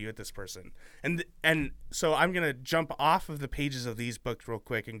 I want to be with this person. And so I'm going to jump off of the pages of these books real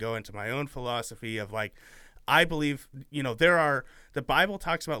quick and go into my own philosophy of like, I believe, the Bible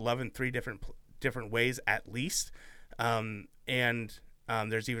talks about love in 3 different ways at least. There's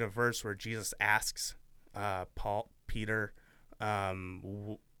even a verse where Jesus asks Peter,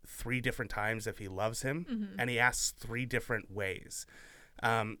 3 different times if he loves him, mm-hmm. and he asks 3 different ways.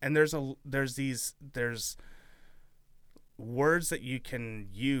 And there's words that you can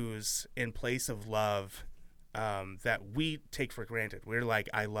use in place of love that we take for granted. We're like,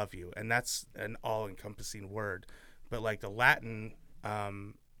 I love you, and that's an all-encompassing word. But like the Latin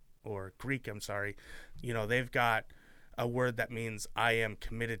or Greek, they've got a word that means I am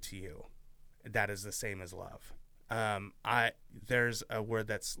committed to you. That is the same as love. There's a word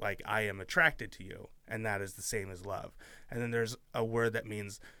that's like, I am attracted to you, and that is the same as love. And then there's a word that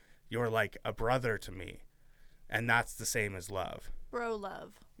means you're like a brother to me, and that's the same as love. Bro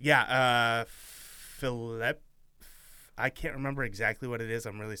love. Yeah. Philip. I can't remember exactly what it is.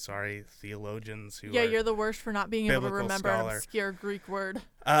 I'm really sorry. Theologians who Yeah, you're the worst for not being able to remember an obscure Greek word.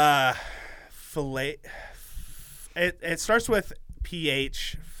 It starts with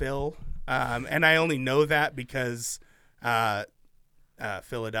PH, Phil. And I only know that because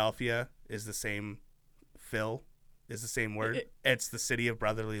Philadelphia is the same. Phil is the same word. It's the city of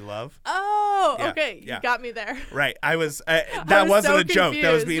brotherly love. Oh, yeah, okay. yeah. You got me there. Right. I was that wasn't a joke.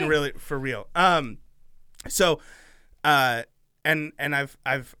 That was being really for real. And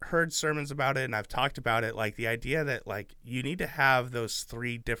I've heard sermons about it, and I've talked about it, like the idea that like you need to have those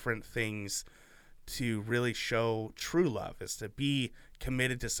 3 different things to really show true love, is to be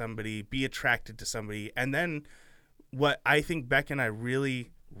committed to somebody, be attracted to somebody. And then what I think Beck and I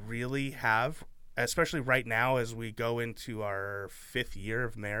really, really have, especially right now as we go into our 5th year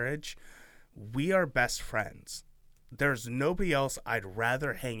of marriage, we are best friends. There's nobody else I'd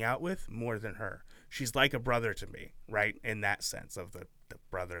rather hang out with more than her. She's like a brother to me, right? In that sense of the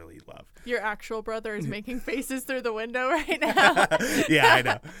brotherly love. Your actual brother is making faces through the window right now. Yeah, I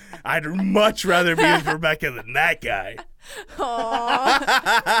know. I'd much rather be with Rebecca than that guy.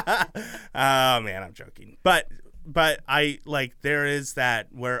 Aww. Oh, man, I'm joking. But I, like, there is that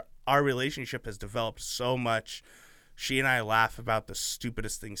where our relationship has developed so much she and I laugh about the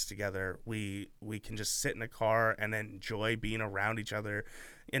stupidest things together. We can just sit in a car and enjoy being around each other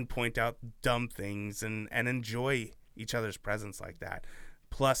and point out dumb things and enjoy each other's presence like that.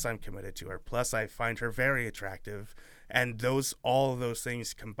 Plus, I'm committed to her. Plus, I find her very attractive. And all of those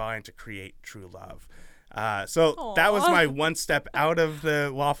things combine to create true love. So Aww. That was my one step out of the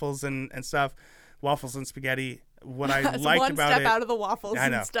waffles and stuff. Waffles and spaghetti. What I liked one about step it, out of the waffles I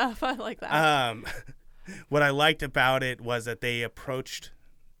know. and stuff. I like that. What I liked about it was that they approached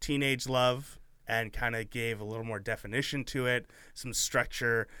teenage love and kind of gave a little more definition to it, some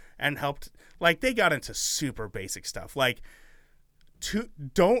structure, and helped. Like, they got into super basic stuff. Like,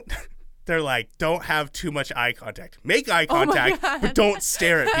 they're like, don't have too much eye contact. Make eye contact, but don't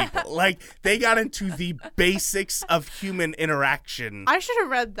stare at people. Like, they got into the basics of human interaction. I should have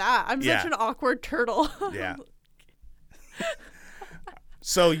read that. I'm Yeah. such an awkward turtle. Yeah.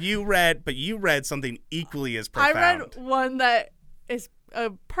 So you read something equally as profound. I read one that is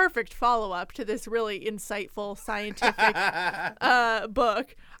a perfect follow-up to this really insightful scientific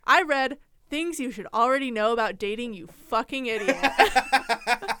book. I read Things You Should Already Know About Dating, You Fucking Idiot.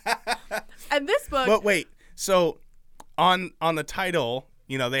 And this book... But wait, so on the title,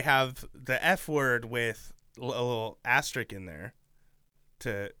 they have the F word with a little asterisk in there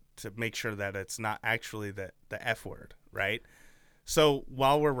to make sure that it's not actually the F word, right? So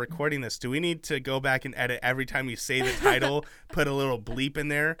while we're recording this, do we need to go back and edit every time you say the title, put a little bleep in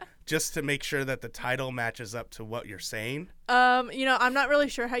there just to make sure that the title matches up to what you're saying? I'm not really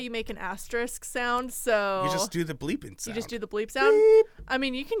sure how you make an asterisk sound, so... You just do the bleeping sound. You just do the bleep sound? Bleep. I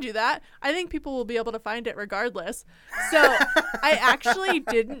mean, you can do that. I think people will be able to find it regardless. So I actually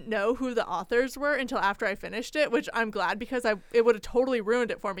didn't know who the authors were until after I finished it, which I'm glad because it would have totally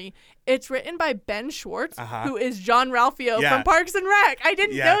ruined it for me. It's written by Ben Schwartz, who is John Ralphio from Parks and Rec. I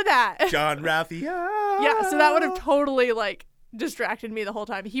didn't know that. John Ralphio. Yeah, so that would have totally, distracted me the whole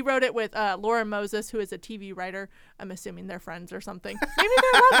time. He wrote it with Laura Moses, who is a TV writer. I'm assuming they're friends or something. Maybe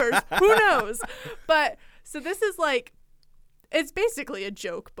they're lovers. Who knows? But so this is it's basically a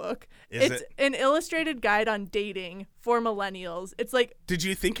joke book. It's an illustrated guide on dating for millennials. It's Did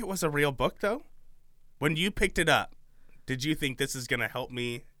you think it was a real book though? When you picked it up, did you think this is going to help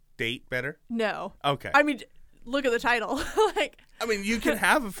me date better? No. Okay. I mean, look at the title. You can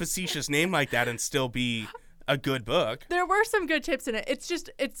have a facetious name like that and still be a good book. There were some good tips in it.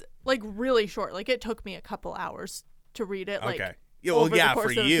 It's really short. It took me a couple hours to read it. Okay.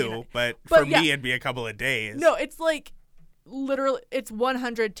 For you, but for me it'd be a couple of days. No, it's literally it's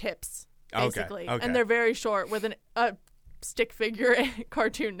 100 tips basically, Okay. and they're very short with a stick figure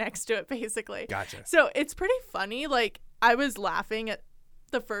cartoon next to it basically. Gotcha. So it's pretty funny. I was laughing at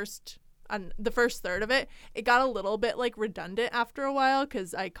the first third of it. It got a little bit redundant after a while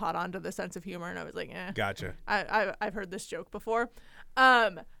because I caught on to the sense of humor and I was like, Gotcha. I've heard this joke before.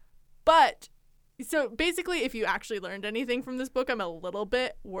 But so basically, if you actually learned anything from this book, I'm a little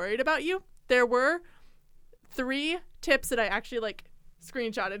bit worried about you. There were 3 tips that I actually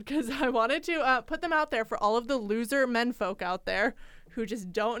screenshotted because I wanted to put them out there for all of the loser menfolk out there who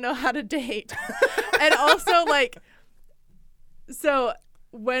just don't know how to date. And also so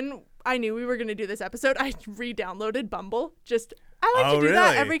when I knew we were going to do this episode, I re-downloaded Bumble. I like to do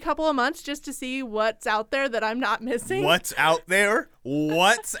that every couple of months just to see what's out there that I'm not missing. What's out there?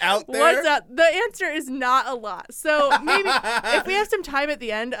 What's out there? What's out? The answer is not a lot. So maybe if we have some time at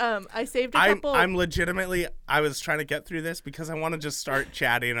the end, I saved a couple. I'm legitimately, I was trying to get through this because I want to just start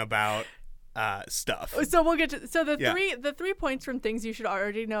chatting about stuff. So we'll get to the 3 points from Things You Should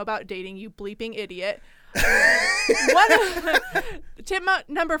Already Know About Dating, You Bleeping Idiot. Tip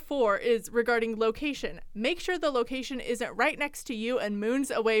number 4 is regarding location. Make sure the location isn't right next to you and moons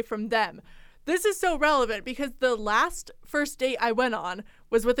away from them. This is so relevant because the last first date I went on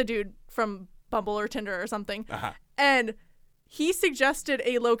was with a dude from Bumble or Tinder or something. And he suggested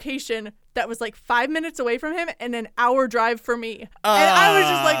a location that was 5 minutes away from him and an hour drive for me. And I was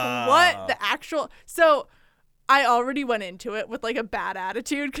just what the actual... So I already went into it with a bad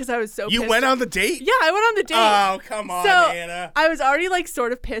attitude because I was so You pissed. went on the date? Yeah, I went on the date. Oh, come on, so Anna. I was already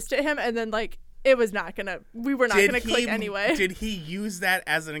sort of pissed at him, and then it was not gonna. We were not gonna click anyway. Did he use that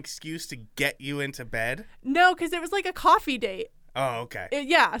as an excuse to get you into bed? No, because it was a coffee date. Oh, okay.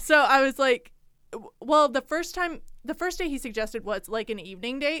 Yeah, so I was well, the first day he suggested was an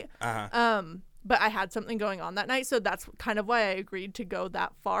evening date. But I had something going on that night, so that's kind of why I agreed to go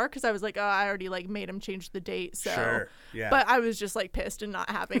that far because I was I already made him change the date. So, sure, yeah. But I was just pissed and not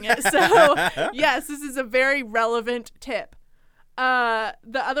having it. So, yes, this is a very relevant tip. One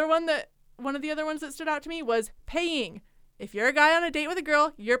of the other ones that stood out to me was paying. If you're a guy on a date with a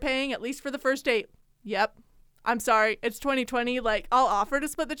girl, you're paying at least for the first date. Yep, I'm sorry, it's 2020. Like, I'll offer to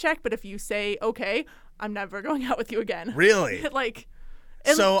split the check, but if you say okay, I'm never going out with you again. Really? Like,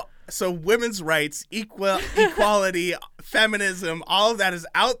 So women's rights, equality, feminism, all of that is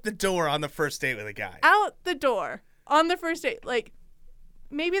out the door on the first date with a guy. out the door on the first date. Like,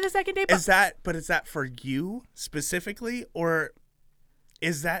 maybe the second date. Is that for you specifically, or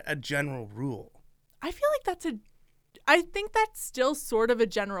is that a general rule? I feel like I think that's still sort of a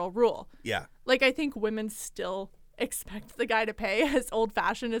general rule. Yeah. Like, I think women still expect the guy to pay, as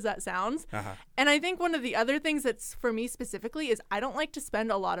old-fashioned as that sounds. Uh-huh. And I think one of the other things that's for me specifically is I don't like to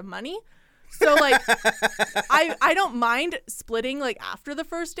spend a lot of money. So, like, I don't mind splitting, like, after the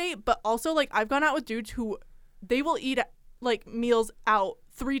first date, but also, like, I've gone out with dudes who they will eat, like, meals out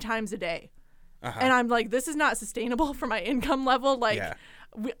 3 times a day. Uh-huh. And I'm like, this is not sustainable for my income level. Like, Yeah.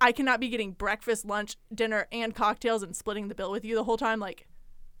 I cannot be getting breakfast, lunch, dinner, and cocktails and splitting the bill with you the whole time. Like,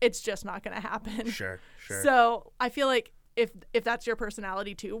 it's just not going to happen. Sure. So I feel like if that's your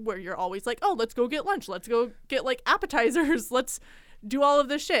personality too, where you're always like, oh, let's go get lunch. Let's go get, like, appetizers. Let's do all of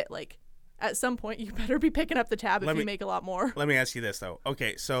this shit. Like, at some point, you better be picking up the tab if you make a lot more. Let me ask you this, though.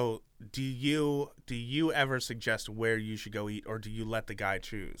 Okay, so do you ever suggest where you should go eat, or do you let the guy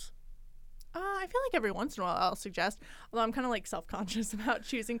choose? I feel like every once in a while I'll suggest, although I'm kind of, like, self-conscious about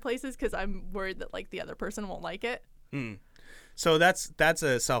choosing places because I'm worried that, like, the other person won't like it. So that's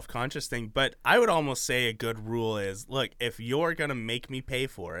a self-conscious thing, but I would almost say a good rule is, look, if you're going to make me pay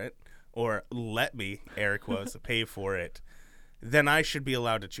for it, or let me, air quotes, pay for it, then I should be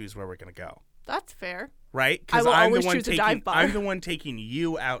allowed to choose where we're going to go. That's fair. Right? I will always choose a dive bar. I'm the one taking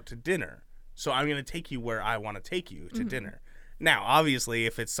you out to dinner, so I'm going to take you where I want to take you to dinner. Now, obviously,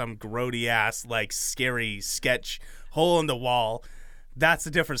 if it's some grody-ass, like, scary sketch hole in the wall, that's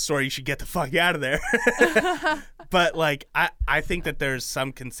a different story. You should get the fuck out of there. But, like, I think that there's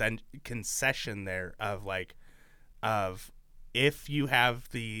some concession there of if you have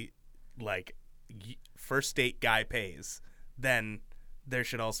the, like, first date guy pays, then there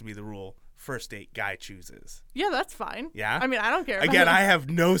should also be the rule first date guy chooses. Yeah, that's fine. Yeah? I mean, I don't care. Again, I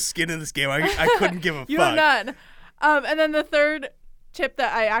have no skin in this game. I couldn't give a You fuck. have none. And then the third tip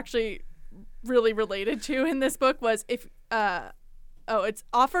that I actually really related to in this book was it's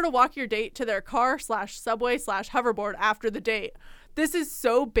offer to walk your date to their car/subway/hoverboard after the date. This is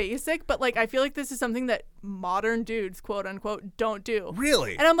so basic, but, like, I feel like this is something that modern dudes, quote unquote, don't do.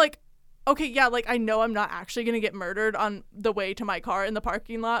 Really? And I'm like, okay, yeah, like, I know I'm not actually going to get murdered on the way to my car in the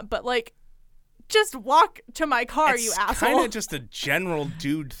parking lot, but, like, just walk to my car, you asshole. It's kind of just a general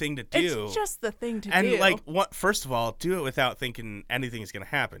dude thing to do. It's just the thing to do. And, like, first of all, do it without thinking anything is going to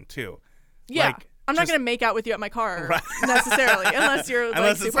happen, too. Yeah. Like, I'm not going to make out with you at my car necessarily, unless you're, like,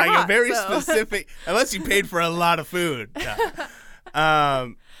 unless it's super like hot, a very so. specific, unless you paid for a lot of food.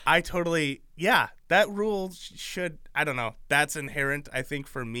 No. I totally, that rule should, I don't know, that's inherent, I think,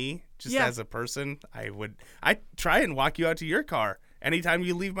 for me, just as a person. I try and walk you out to your car anytime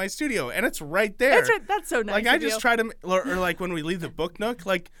you leave my studio, and it's right there. That's so nice. Like, I just try to, or like when we leave the book nook,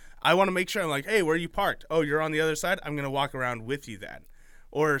 like, I want to make sure, I'm like, hey, where are you parked? Oh, you're on the other side? I'm going to walk around with you then.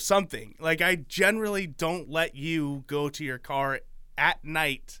 Or something. Like, I generally don't let you go to your car at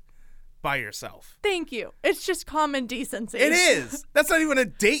night by yourself. Thank you. It's just common decency. It is. That's not even a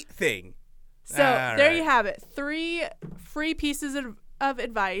date thing. So there you have it. 3 free pieces of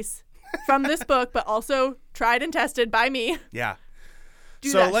advice from this book, but also tried and tested by me. Yeah.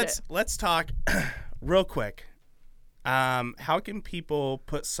 So let's talk real quick. How can people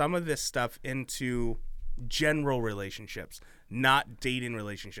put some of this stuff into general relationships, not dating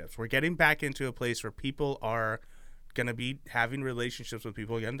relationships? We're getting back into a place where people are going to be having relationships with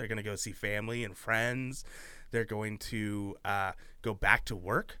people again. They're going to go see family and friends. They're going to go back to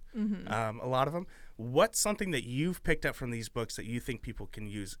work, a lot of them. What's something that you've picked up from these books that you think people can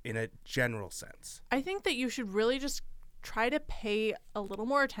use in a general sense? I think that you should really just try to pay a little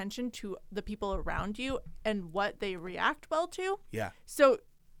more attention to the people around you and what they react well to. Yeah. So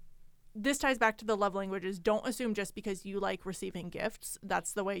this ties back to the love languages. Don't assume just because you like receiving gifts,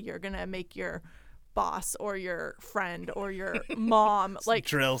 that's the way you're going to make your boss or your friend or your mom like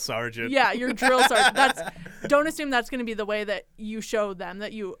drill sergeant. Yeah, your drill sergeant. Don't assume that's going to be the way that you show them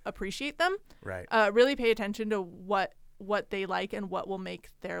that you appreciate them. Right. Really pay attention to what they like and what will make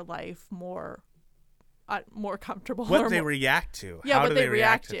their life more comfortable. What they react to. Yeah, How what do they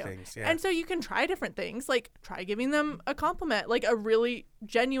react to things? Yeah. And so you can try different things, like try giving them a compliment, like a really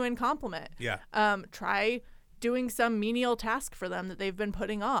genuine compliment. Yeah. Try doing some menial task for them that they've been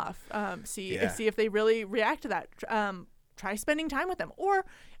putting off. See if they really react to that. Try spending time with them. Or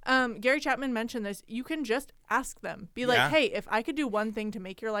Gary Chapman mentioned this. You can just ask them. Be like, hey, if I could do one thing to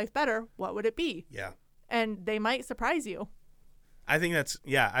make your life better, what would it be? Yeah. and they might surprise you. I think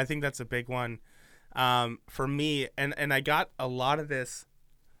that's a big one for me. And I got a lot of this.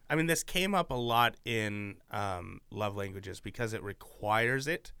 I mean, this came up a lot in love languages because it requires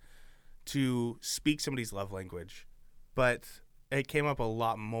it to speak somebody's love language. But it came up a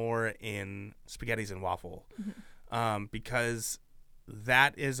lot more in Spaghettis and Waffle because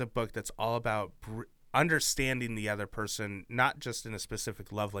that is a book that's all about understanding the other person, not just in a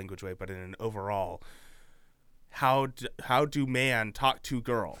specific love language way, but in an overall. How do man talk to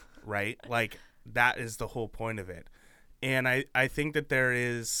girl, right? Like, that is the whole point of it. And I think that there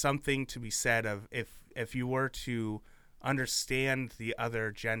is something to be said of if you were to understand the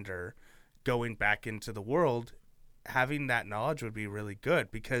other gender going back into the world, having that knowledge would be really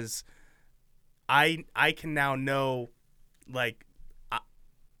good, because I can now know, like,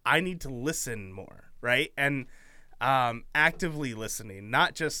 I need to listen more, right? And actively listening,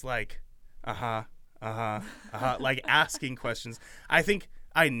 not just like, like asking questions. I think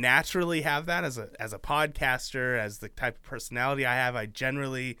I naturally have that as a podcaster, as the type of personality I have. I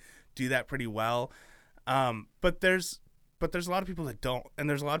generally do that pretty well. But there's a lot of people that don't, and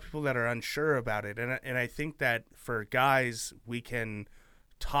there's a lot of people that are unsure about it. And I think that for guys, we can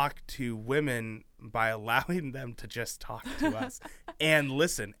talk to women by allowing them to just talk to us and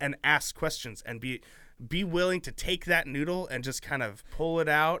listen and ask questions and be willing to take that noodle and just kind of pull it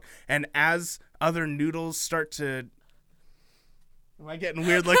out. And as other noodles start to, am I getting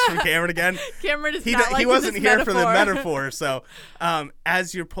weird looks from Cameron again? Cameron is he wasn't here for the metaphor. So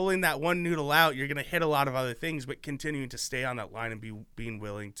as you're pulling that one noodle out, you're going to hit a lot of other things, but continuing to stay on that line and being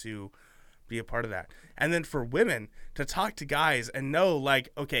willing to be a part of that. And then for women to talk to guys and know, like,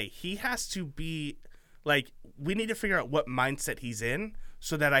 okay, he has to be like, we need to figure out what mindset he's in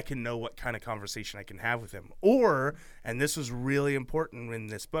so that I can know what kind of conversation I can have with him. Or, and this was really important in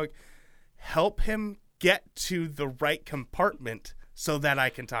this book, help him get to the right compartment so that I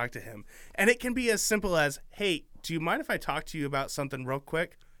can talk to him. And it can be as simple as, hey, do you mind if I talk to you about something real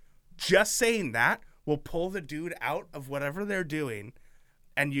quick? Just saying that will pull the dude out of whatever they're doing,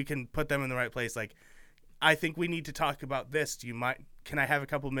 and you can put them in the right place. Like, I think we need to talk about this. Do you mind? Can I have a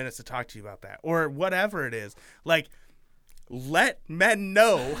couple minutes to talk to you about that? Or whatever it is. Like, let men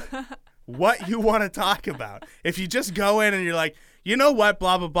know what you want to talk about. If you just go in and you're like, you know what,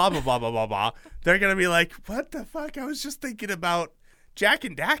 blah, blah, blah, blah, blah, blah, blah, blah, they're going to be like, what the fuck? I was just thinking about Jak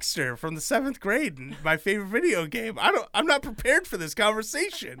and Daxter from the 7th grade and my favorite video game. I'm not prepared for this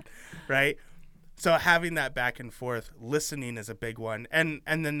conversation, right? So having that back and forth, listening is a big one. And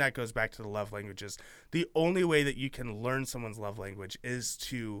then that goes back to the love languages. The only way that you can learn someone's love language is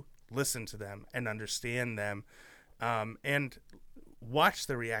to listen to them and understand them, and watch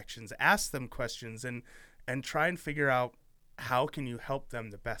the reactions, ask them questions, and try and figure out how can you help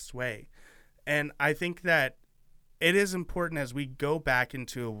them the best way. And I think that it is important as we go back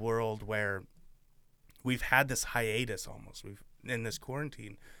into a world where we've had this hiatus almost, in this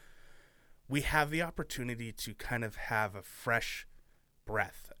quarantine, we have the opportunity to kind of have a fresh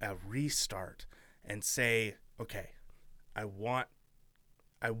breath, a restart, and say, okay, I want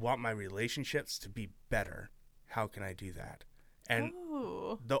my relationships to be better. How can I do that? And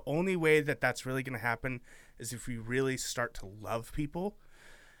the only way that that's really going to happen is if we really start to love people.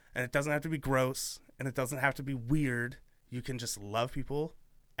 And it doesn't have to be gross, and it doesn't have to be weird. You can just love people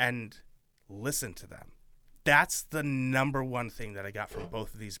and listen to them. That's the number one thing that I got from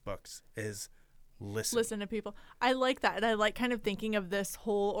both of these books is listen to people. I like that. And I like kind of thinking of this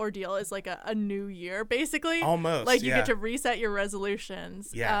whole ordeal as like a new year, basically. Almost. Like you get to reset your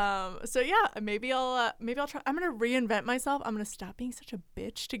resolutions. Yeah. So yeah, maybe I'll try. I'm going to reinvent myself. I'm going to stop being such a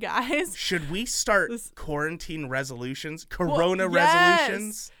bitch to guys. Should we start quarantine resolutions?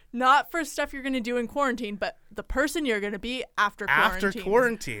 Resolutions? Not for stuff you're going to do in quarantine, but the person you're going to be after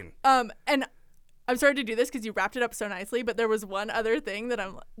quarantine. And I'm sorry to do this because you wrapped it up so nicely, but there was one other thing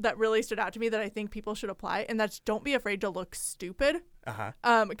that really stood out to me that I think people should apply, and that's don't be afraid to look stupid.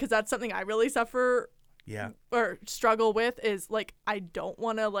 Because that's something I really suffer or struggle with is like I don't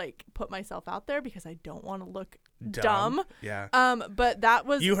want to like put myself out there because I don't want to look dumb. Yeah. But that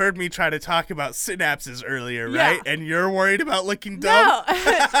was you heard me try to talk about synapses earlier, right? And you're worried about looking dumb. No,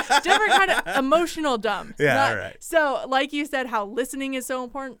 different kind of emotional dumb. Yeah, all right. So like you said, how listening is so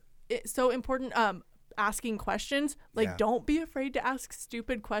important. It's so important. Asking questions, like don't be afraid to ask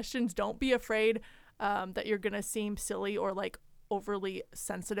stupid questions. Don't be afraid that you're gonna seem silly or like overly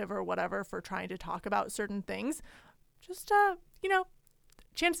sensitive or whatever for trying to talk about certain things. Just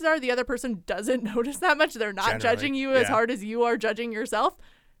chances are the other person doesn't notice that much. They're not judging you as hard as you are judging yourself.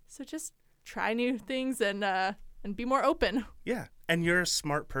 So just try new things and and be more open. Yeah. And you're a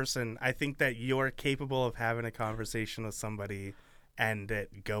smart person. I think that you're capable of having a conversation with somebody and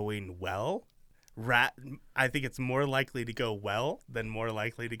it going well. I think it's more likely to go well than more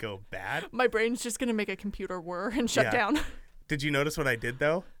likely to go bad. My brain's just going to make a computer whir and shut down. Did you notice what I did,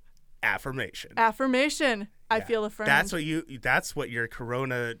 though? Affirmation. Affirmation. I Yeah. feel affirmed. That's what your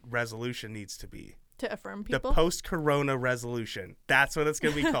Corona resolution needs to be. To affirm The people. post-Corona resolution. That's what it's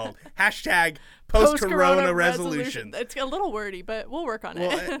going to be called. Hashtag post-Corona resolution. It's a little wordy, but we'll work on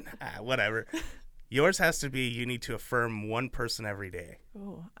Well, it. whatever. Yours has to be you need to affirm one person every day.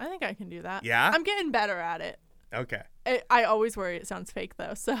 Ooh, I think I can do that. Yeah? I'm getting better at it. Okay. I always worry it sounds fake,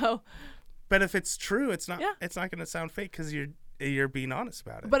 though. So, But if it's true, it's not Yeah. it's not going to sound fake because you're being honest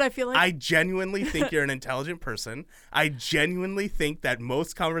about it. but I feel like I genuinely think you're an intelligent person. I genuinely think that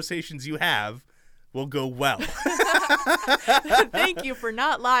most conversations you have will go well. thank you for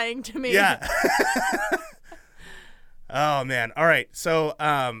not lying to me. Yeah. Oh man. All right. So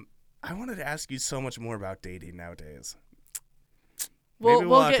I wanted to ask you so much more about dating nowadays. Maybe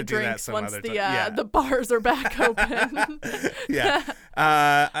We'll have to get do that drinks some once other the time. Yeah. the bars are back open. Yeah.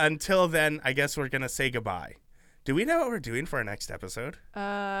 Until then, I guess we're gonna say goodbye. Do we know what we're doing for our next episode?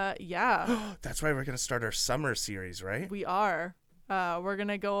 Yeah, That's right. We're gonna start our summer series, right? we are. We're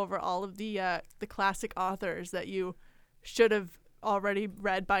gonna go over all of the classic authors that you should have already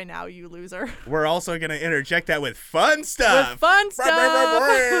read by now, you loser. We're also gonna interject that with fun stuff. With fun stuff.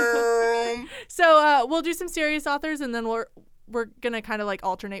 So we'll do some serious authors, and then we're gonna kind of like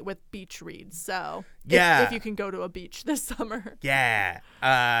alternate with beach reads. So Yeah. if you can go to a beach this summer. Yeah.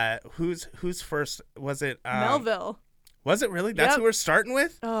 Who's first? Was it Melville. Was it really? That's Yep. who we're starting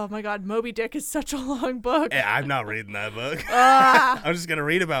with? Oh my God, Moby Dick is such a long book. I'm not reading that book. Ah. I'm just gonna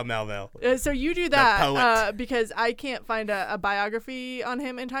read about Melville. So you do poet. that because I can't find a biography on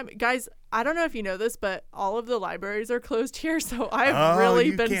him in time. Guys, I don't know if you know this, but all of the libraries are closed here, so I've Oh, really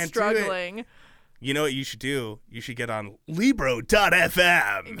you been can't do it. struggling. You know what you should do? You should get on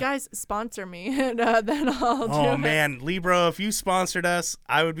Libro.fm. Guys, sponsor me, and then I'll do Oh it. man, Libro, if you sponsored us,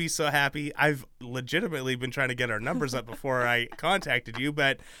 I would be so happy. I've legitimately been trying to get our numbers up before I contacted you,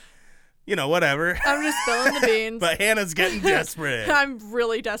 but you know, whatever. I'm just spilling the beans. But Hannah's getting desperate. I'm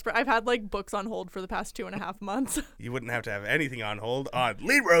really desperate. I've had like books on hold for the past 2.5 months. You wouldn't have to have anything on hold on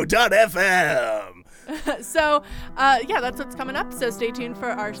Libro.fm. So, yeah, that's what's coming up. So stay tuned for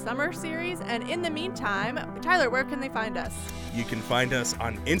our summer series. And in the meantime, Tyler, where can they find us? You can find us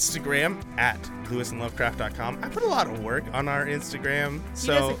on Instagram at lewisandlovecraft.com. I put a lot of work on our Instagram, He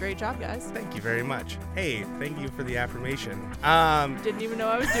so does a great job, guys. thank you very much. Hey, thank you for the affirmation. Didn't even know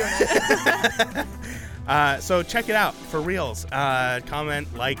I was doing it. So check it out for reals. Comment,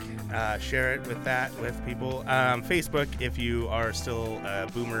 like, share it with people. Facebook, if you are still a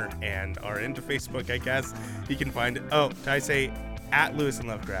boomer and are into Facebook, I guess you can find it. Oh, did I say at Lewis and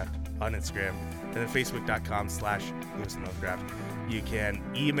Lovecraft on Instagram, and then Facebook.com/Lewis and Lovecraft. You can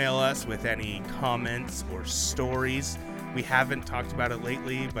email us with any comments or stories. We haven't talked about it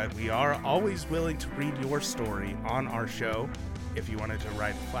lately, but we are always willing to read your story on our show. If you wanted to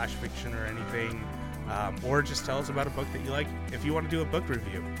write flash fiction or anything, or just tell us about a book that you like. If you want to do a book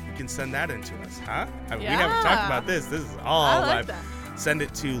review, you can send that in to us, huh? We haven't talked about this. This is all I like live. that. Send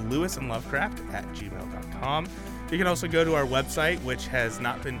it to lewisandlovecraft@gmail.com. You can also go to our website, which has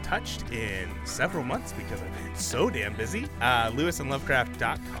not been touched in several months because I've been so damn busy,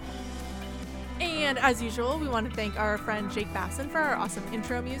 lewisandlovecraft.com. And as usual, we want to thank our friend Jake Basson for our awesome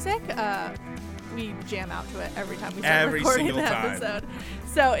intro music. We jam out to it every time we start Every recording single the time. episode.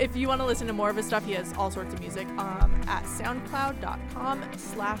 So if you want to listen to more of his stuff, he has all sorts of music at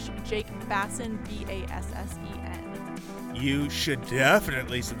soundcloud.com/Jake Basson, BASSEN. You should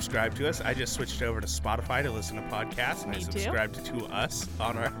definitely subscribe to us. I just switched over to Spotify to listen to podcasts, and I Me too. subscribed to us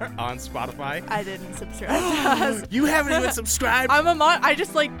on Spotify. I didn't subscribe to us. You haven't even subscribed? I'm a I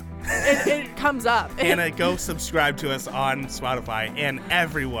just like it comes up. Hannah, go subscribe to us on Spotify, and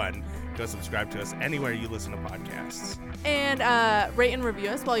everyone, go subscribe to us anywhere you listen to podcasts. And rate and review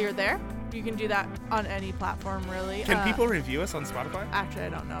us while you're there. You can do that on any platform, really. Can people review us on Spotify? Actually, I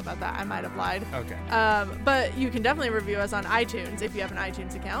don't know about that. I might have lied. Okay. But you can definitely review us on iTunes if you have an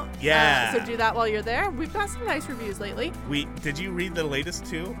iTunes account. Yeah. So do that while you're there. We've got some nice reviews lately. Did you read the latest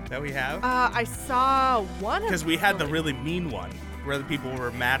two that we have? I saw one. Because we had the really mean one where the people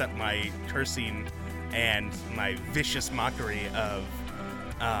were mad at my cursing and my vicious mockery of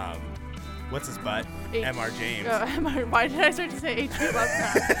what's his butt? M.R. James. Why did I start to say H.P.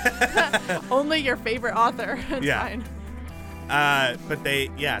 Lovecraft? Only your favorite author. It's Yeah. fine.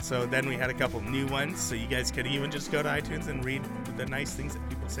 So then we had a couple new ones, so you guys could even just go to iTunes and read the nice things that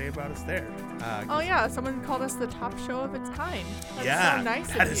people say about us there. Oh yeah, someone called us the top show of its kind. That's yeah, so nice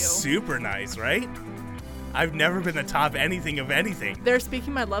that of is you. super nice, right? I've never been the top anything of anything. They're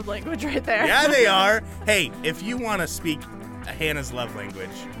speaking my love language right there. Yeah, they are. Hey, if you want to speak Hannah's love language,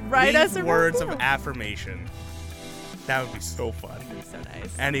 Write leave us a words review. of affirmation. That would be so fun. That'd be so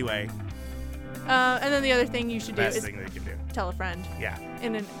nice. Anyway, And then the other thing you should do best is thing they can do. tell a friend Yeah.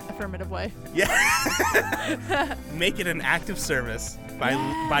 in an affirmative way. Yeah. Make it an active service by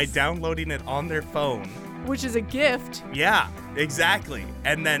Yes. downloading it on their phone. Which is a gift. Yeah, exactly.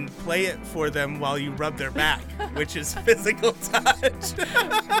 And then play it for them while you rub their back, which is physical touch.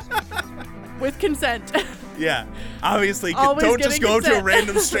 With consent. Yeah. Obviously, Always don't just getting go up to a consent.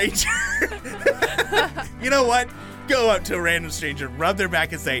 random stranger. You know what? Go up to a random stranger, rub their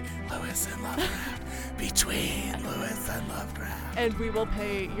back, and say, Lewis and Lovecraft. Between Lewis and Lovecraft. And we will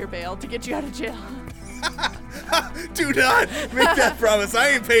pay your bail to get you out of jail. Do not make that promise. I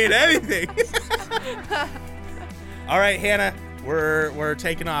ain't paying anything. All right, Hannah, we're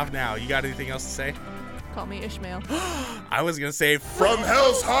taking off now. You got anything else to say? Call me Ishmael. I was gonna say, from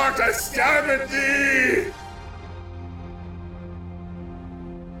hell's heart I stab at thee.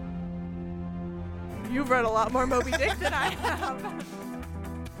 You've read a lot more Moby Dick than I have.